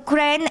 of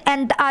Ukraine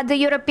and other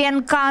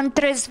European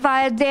countries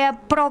via their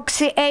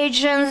proxy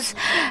agents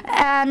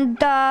and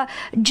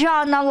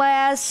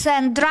journalists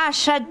and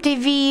Russia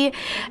TV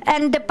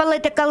and the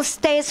political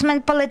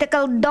statement,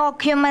 political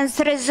documents,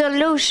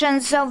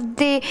 resolutions of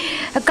the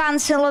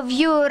Council of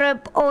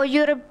Europe or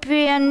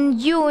European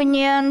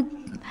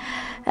Union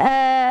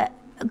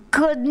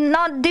could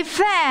not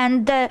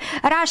defend.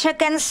 Russia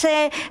can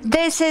say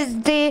this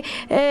is the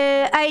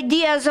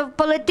ideas of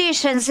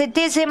politicians. It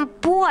is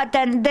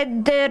important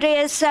that there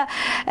is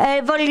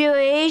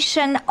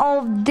evaluation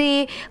of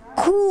the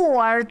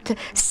court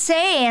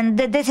saying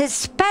that this is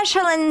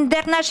special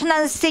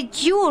international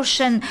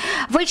institution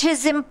which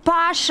is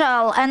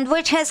impartial and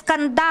which has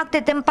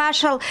conducted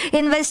impartial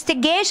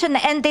investigation,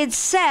 and it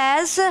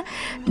says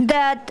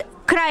that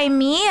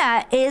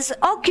Crimea is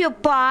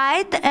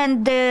occupied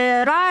and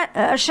the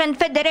Russian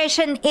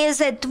Federation is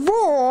at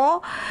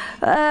war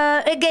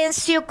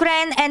against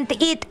Ukraine, and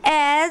it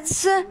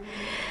adds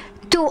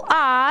to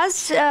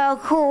us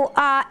who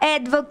are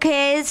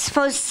advocates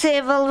for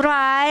civil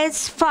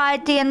rights,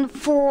 fighting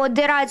for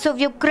the rights of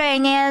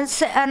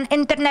Ukrainians in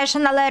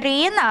international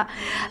arena.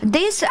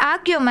 These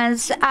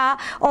arguments are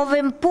of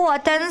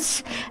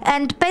importance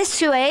and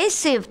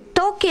persuasive,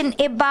 talking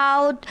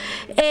about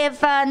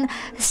even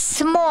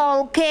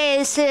small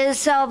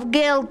cases of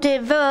guilty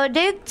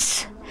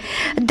verdicts.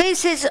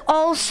 This is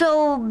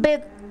also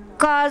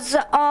because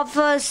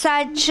of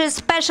such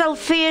special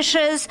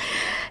features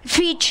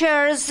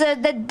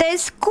that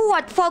this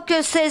court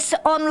focuses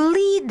on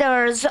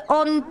leaders,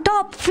 on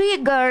top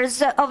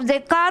figures of the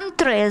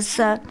countries.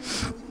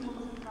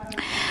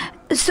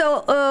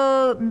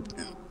 So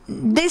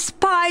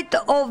despite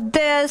of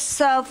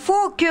this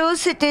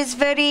focus, it is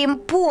very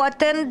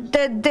important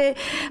that the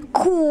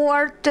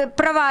court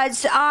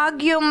provides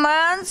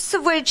arguments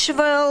which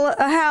will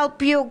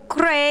help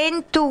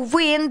Ukraine to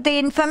win the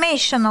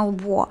informational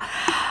war.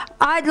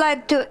 I'd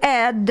like to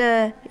add,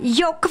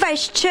 your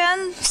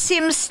question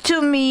seems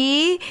to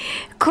me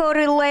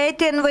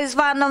correlating with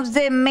one of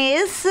the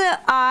myths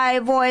I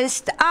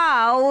voiced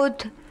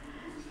out.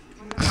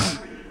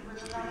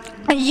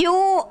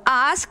 You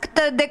asked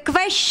the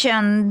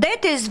question,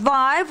 that is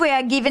why we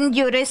are giving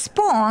you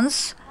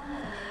response.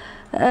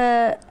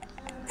 I'd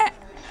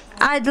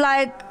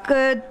like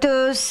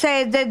to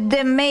say that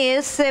the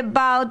myth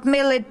about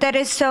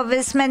military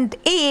servicemen,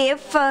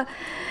 if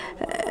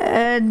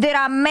there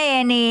are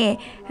many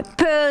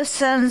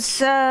persons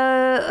who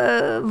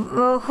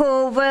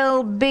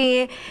will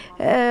be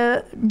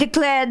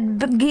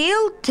declared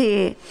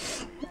guilty,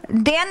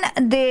 then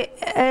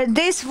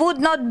this would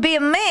not be a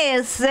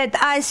myth that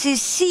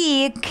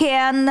ICC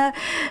can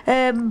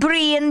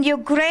bring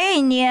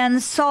Ukrainian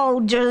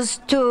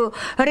soldiers to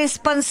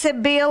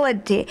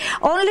responsibility.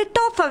 Only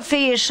top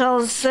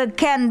officials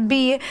can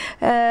be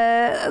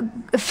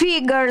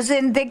figures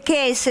in the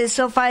cases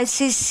of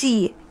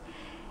ICC.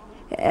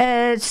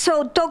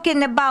 So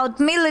talking about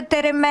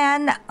military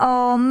men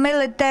or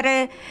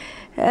military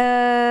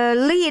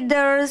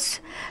leaders,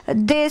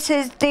 this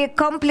is the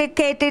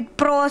complicated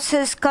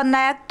process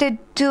connected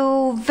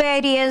to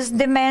various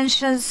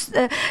dimensions,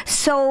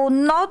 so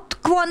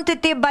not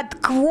quantity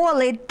but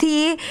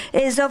quality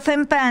is of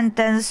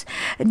importance.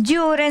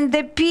 During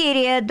the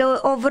period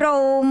of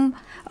Rome,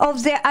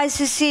 of the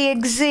ICC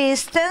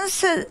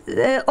existence,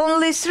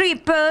 only 3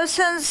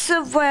 persons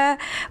were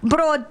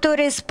brought to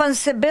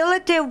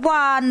responsibility,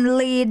 1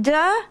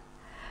 leader.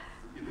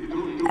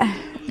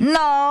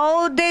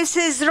 No, this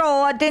is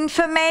raw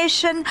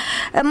information,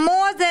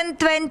 more than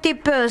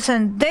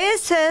 20%.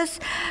 This is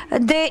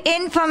the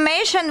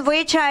information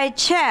which I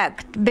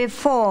checked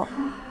before.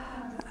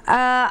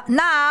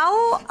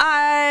 Now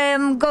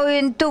I'm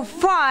going to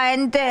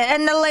find the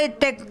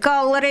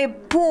analytical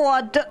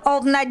report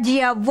of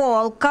Nadia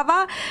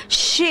Volkova.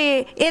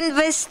 She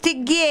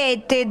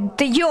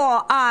investigated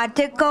your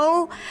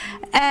article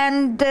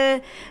and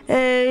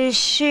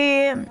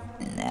she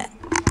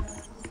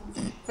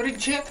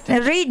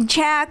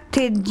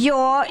rejected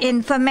your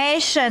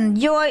information.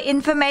 Your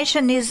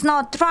information is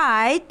not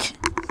right,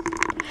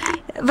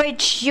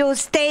 which you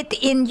state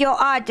in your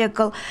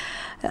article.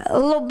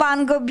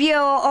 Lubango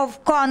Bureau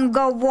of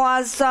Congo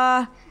was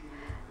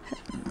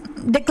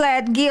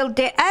declared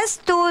guilty. As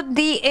to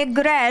the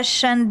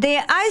aggression,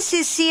 the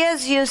ICC,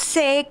 as you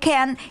say,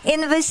 can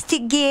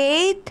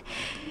investigate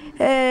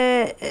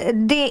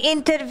the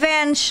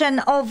intervention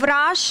of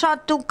Russia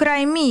to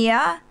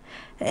Crimea.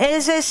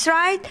 Is this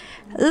right?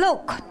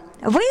 Look,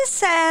 we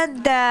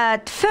said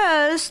that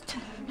first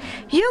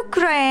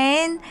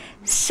Ukraine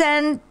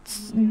submitted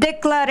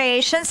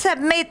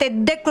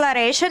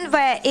declaration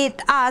where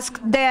it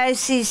asked the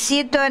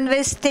ICC to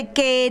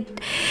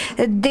investigate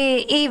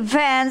the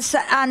events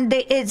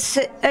under its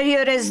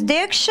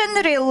jurisdiction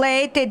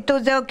related to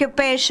the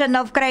occupation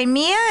of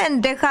Crimea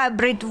and the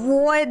hybrid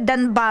war in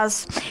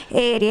Donbass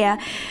area.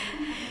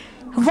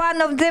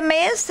 One of the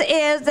myths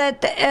is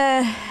that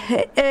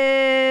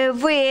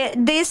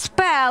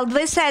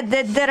we said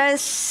that there are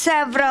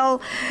several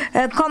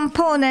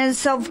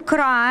components of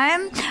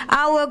crime.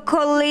 Our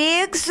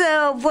colleagues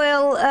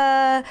will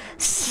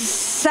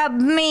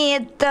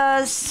submit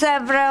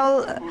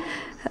several.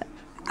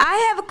 I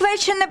have a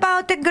question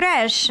about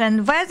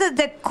aggression, whether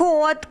the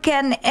court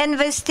can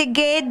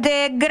investigate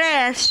the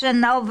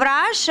aggression of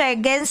Russia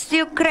against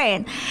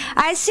Ukraine.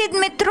 I see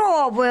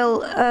Dmytro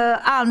will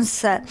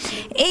answer.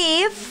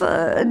 If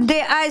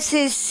the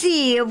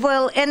ICC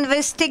will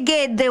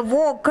investigate the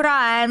war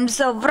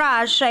crimes of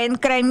Russia in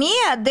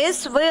Crimea,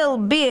 this will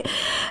be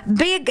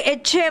big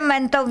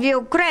achievement of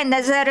Ukraine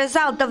as a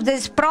result of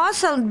this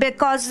process,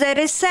 because the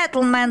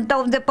resettlement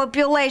of the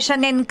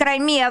population in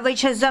Crimea,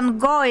 which is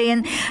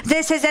ongoing,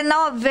 this is an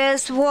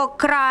obvious war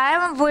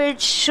crime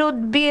which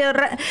should be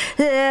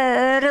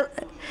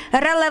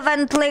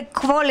relevantly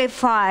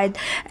qualified.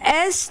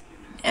 As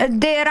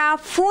there are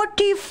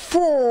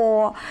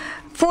 44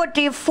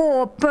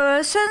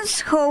 persons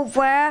who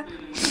were.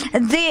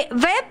 The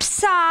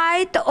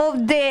website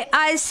of the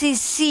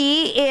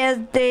ICC is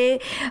the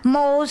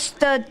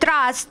most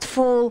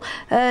trustful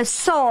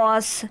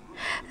source.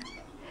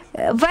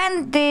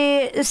 When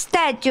the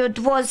statute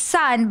was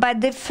signed by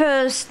the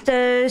first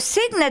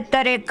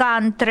signatory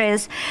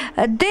countries,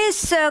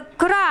 this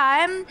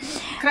crime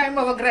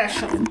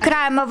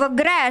of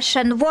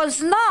aggression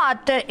was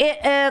not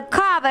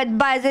covered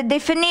by the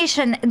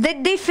definition. The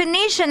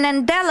definition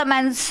and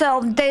elements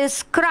of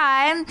this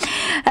crime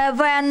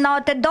were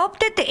not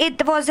adopted.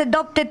 It was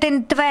adopted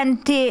in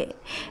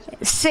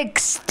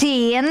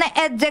 2016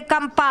 at the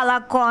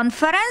Kampala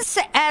conference,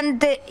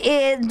 and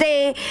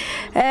they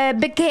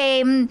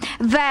became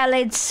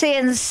valid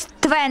since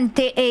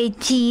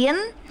 2018,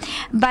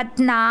 but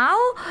now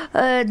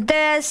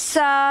there's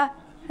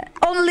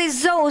only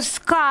those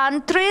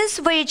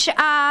countries which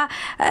are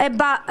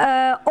about,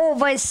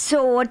 over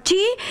 30,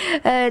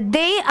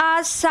 they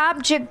are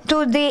subject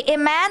to the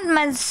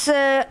amendments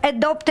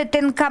adopted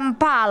in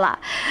Kampala.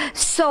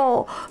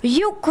 So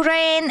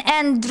Ukraine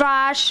and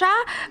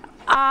Russia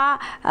are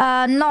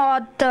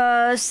not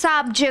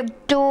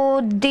subject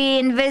to the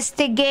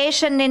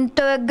investigation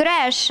into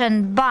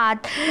aggression,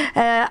 but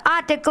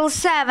Article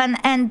 7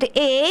 and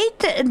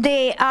 8,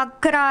 they are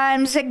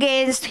crimes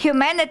against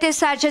humanity,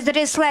 such as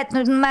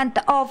resettlement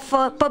of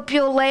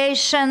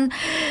population,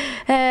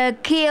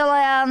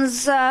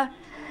 killings,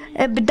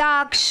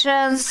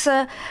 abductions,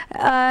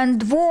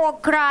 and war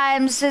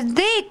crimes.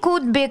 They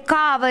could be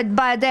covered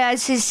by the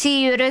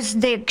ICC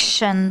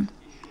jurisdiction.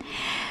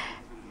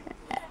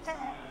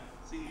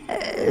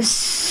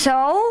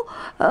 So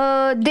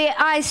the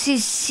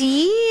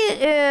ICC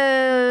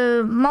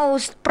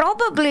most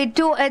probably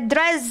to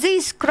address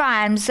these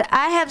crimes.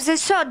 I have the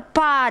third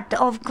part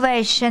of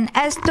question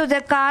as to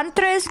the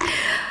countries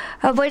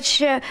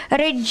which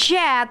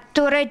reject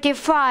to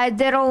ratify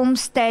the Rome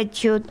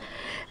Statute.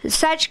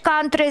 Such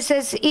countries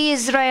as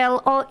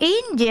Israel or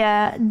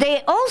India,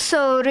 they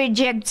also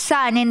reject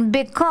signing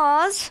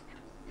because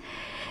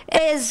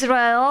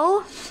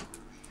Israel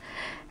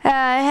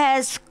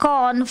has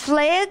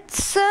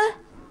conflicts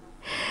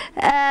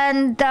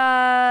and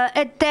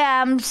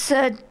attempts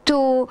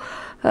to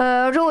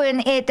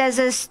ruin it as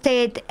a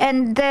state,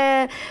 and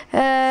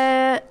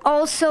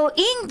also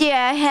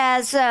India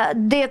has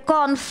the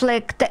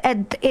conflict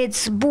at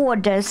its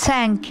border.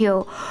 Thank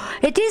you.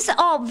 It is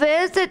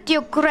obvious that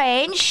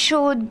Ukraine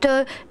should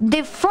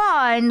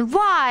define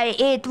why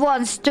it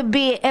wants to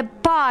be a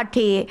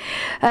party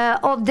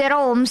of the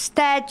Rome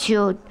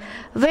Statute.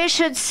 We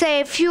should say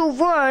a few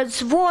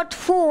words what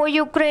for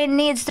Ukraine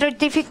needs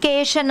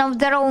ratification of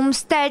the Rome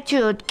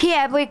Statute.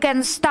 Here we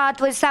can start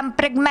with some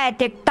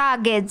pragmatic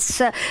targets.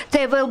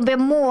 They will be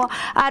more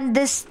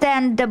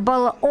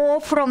understandable all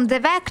from the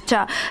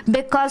vector,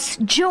 because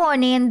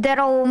joining the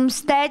Rome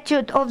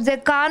Statute of the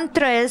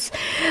countries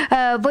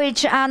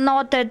which are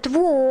not at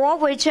war,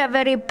 which are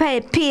very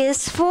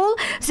peaceful,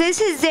 this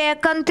is their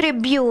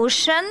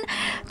contribution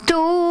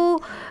to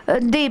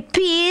the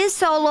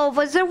peace all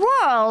over the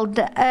world.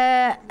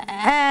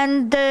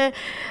 And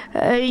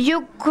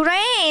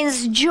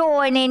Ukraine's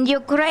joining,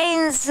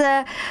 Ukraine's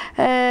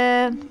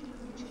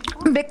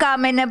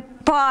becoming a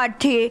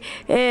party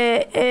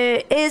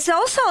is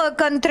also a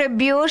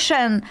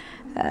contribution.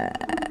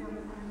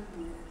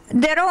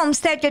 The Rome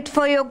Statute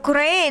for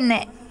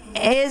Ukraine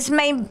is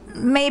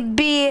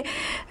maybe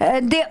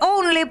the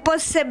only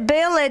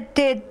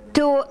possibility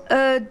to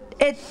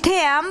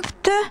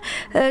attempt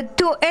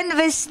to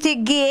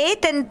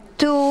investigate and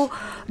to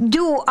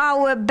do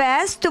our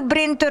best to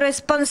bring to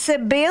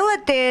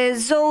responsibility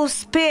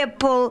those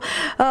people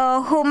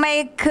who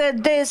make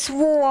this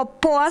war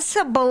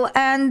possible,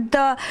 and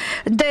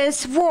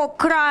this war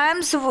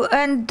crimes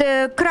and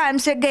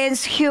crimes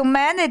against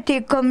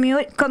humanity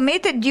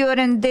committed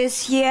during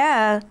this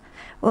year,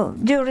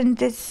 during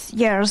these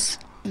years.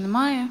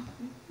 Немає.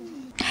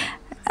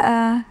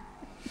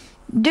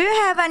 Do you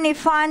have any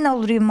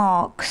final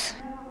remarks?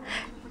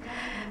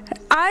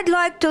 I'd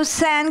like to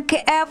thank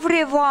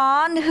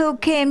everyone who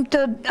came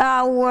to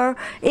our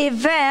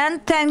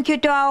event. Thank you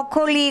to our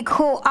colleague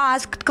who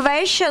asked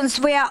questions.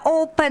 We are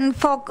open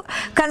for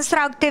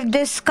constructive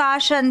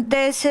discussion.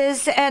 This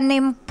is an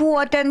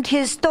important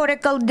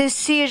historical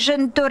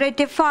decision to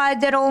ratify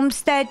the Rome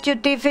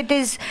Statute if it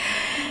is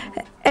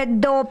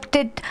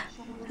adopted.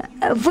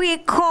 We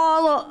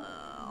call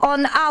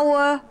on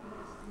our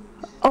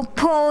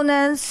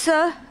opponents.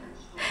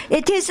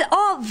 It is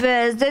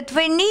obvious that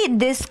we need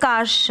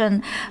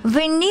discussion.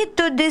 We need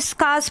to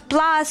discuss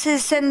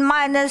pluses and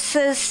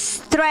minuses,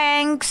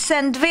 strengths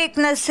and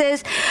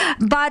weaknesses,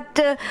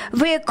 but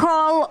we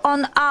call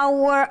on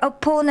our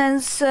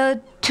opponents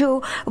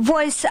to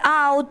voice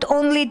out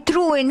only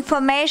true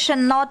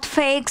information, not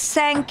fakes.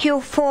 Thank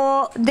you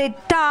for the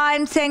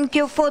time. Thank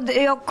you for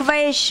your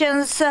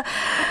questions.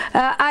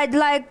 I'd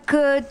like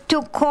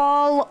to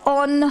call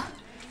on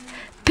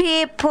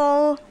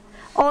people,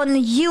 on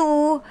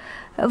you,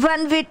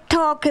 when we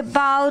talk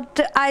about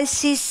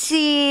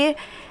ICC,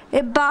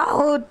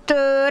 about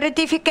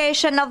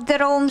ratification of the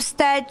Rome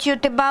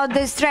Statute, about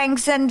the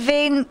strengths and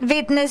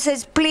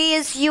weaknesses,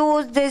 please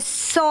use the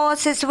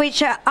sources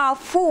which are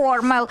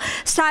formal,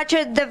 such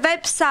as the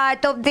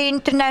website of the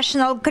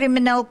International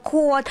Criminal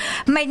Court,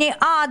 many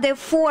other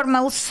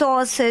formal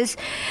sources.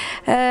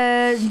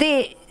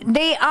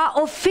 They are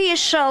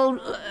official.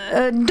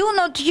 Do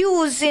not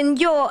use in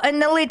your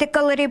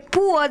analytical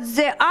reports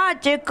the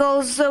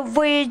articles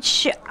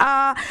which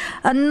are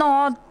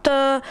not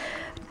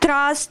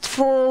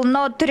trustful,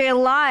 not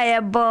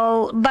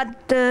reliable,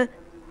 but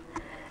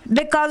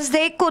because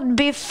they could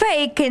be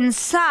fake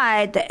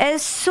inside.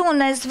 As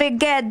soon as we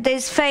get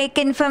this fake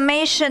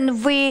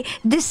information, we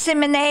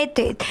disseminate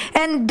it.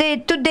 And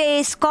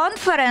today's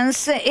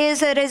conference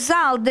is a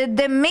result that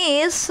the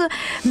myths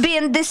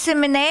being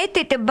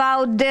disseminated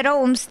about the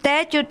Rome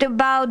Statute,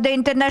 about the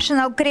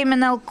International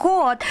Criminal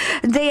Court,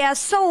 they are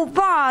so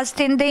vast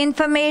in the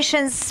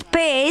information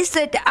space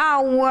that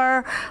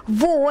our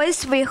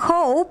voice, we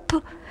hope,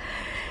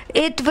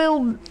 it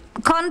will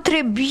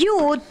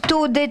contribute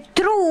to the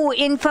true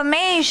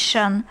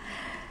information,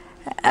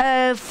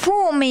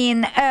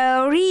 forming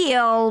a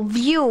real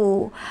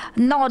view,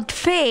 not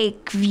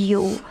fake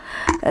view.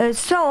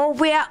 So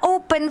we are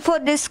open for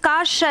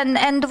discussion,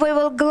 and we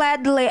will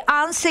gladly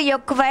answer your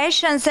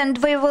questions, and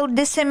we will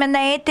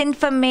disseminate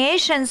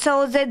information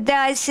so that the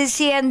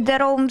ICC and the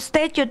Rome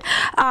Statute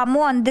are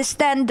more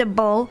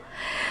understandable.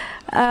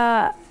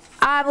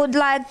 I would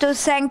like to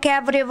thank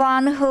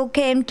everyone who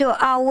came to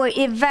our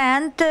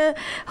event,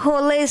 who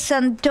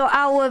listened to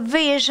our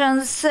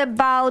visions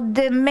about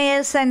the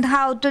myths and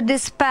how to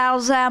dispel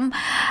them.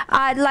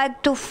 I'd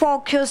like to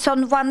focus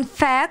on one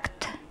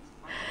fact.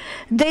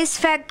 This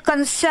fact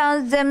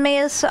concerns the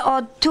myths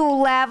on two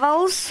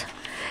levels.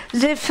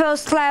 The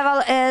first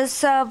level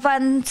is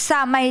when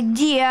some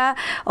idea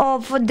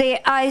of the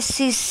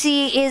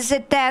ICC is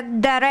attacked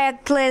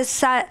directly,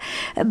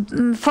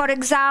 for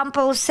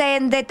example,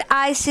 saying that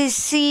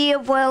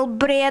ICC will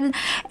bring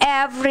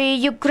every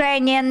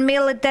Ukrainian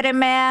military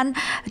man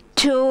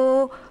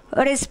to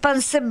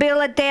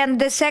responsibility. And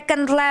the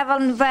second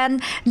level,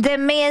 when the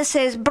myth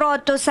is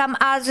brought to some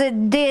other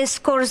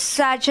discourse,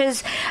 such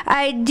as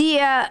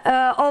idea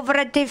of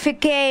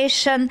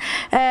ratification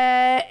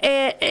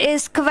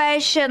is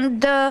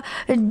questioned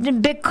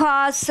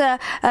because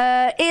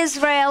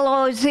Israel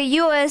or the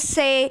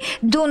USA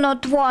do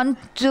not want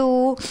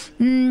to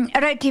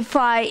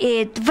ratify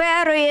it.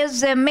 Where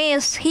is the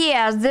myth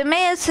here? The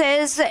myth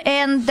is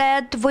in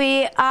that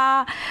we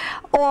are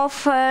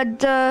offered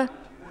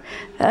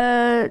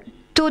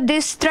to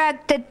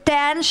distract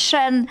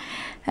attention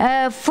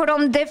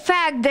from the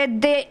fact that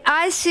the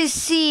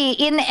ICC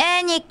in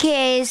any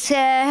case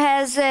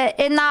has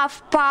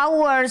enough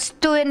powers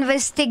to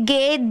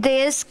investigate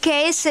these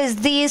cases,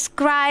 these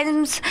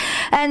crimes,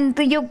 and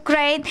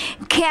Ukraine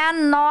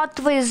cannot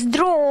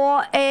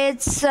withdraw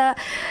its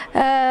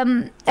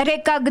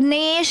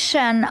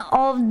recognition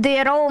of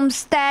the Rome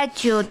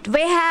Statute.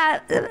 We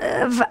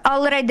have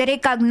already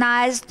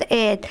recognized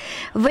it.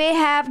 We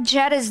have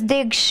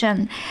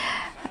jurisdiction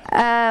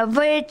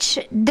which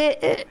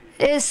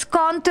is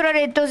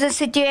contrary to the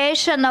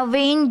situation of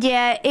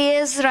India,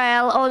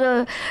 Israel,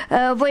 or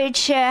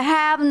which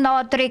have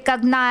not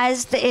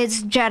recognized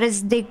its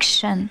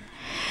jurisdiction.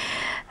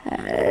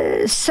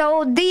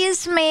 So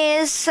these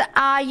myths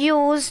are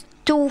used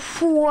to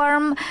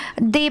form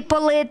the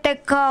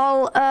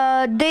political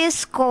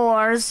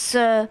discourse,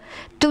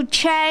 to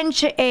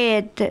change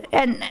it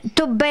and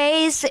to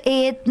base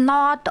it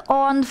not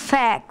on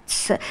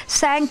facts.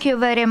 Thank you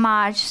very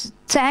much.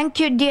 Thank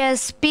you, dear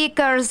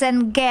speakers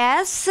and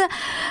guests,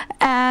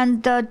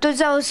 and to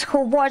those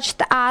who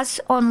watched us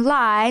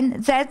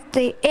online. That's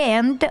the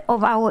end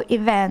of our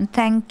event.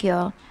 Thank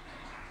you.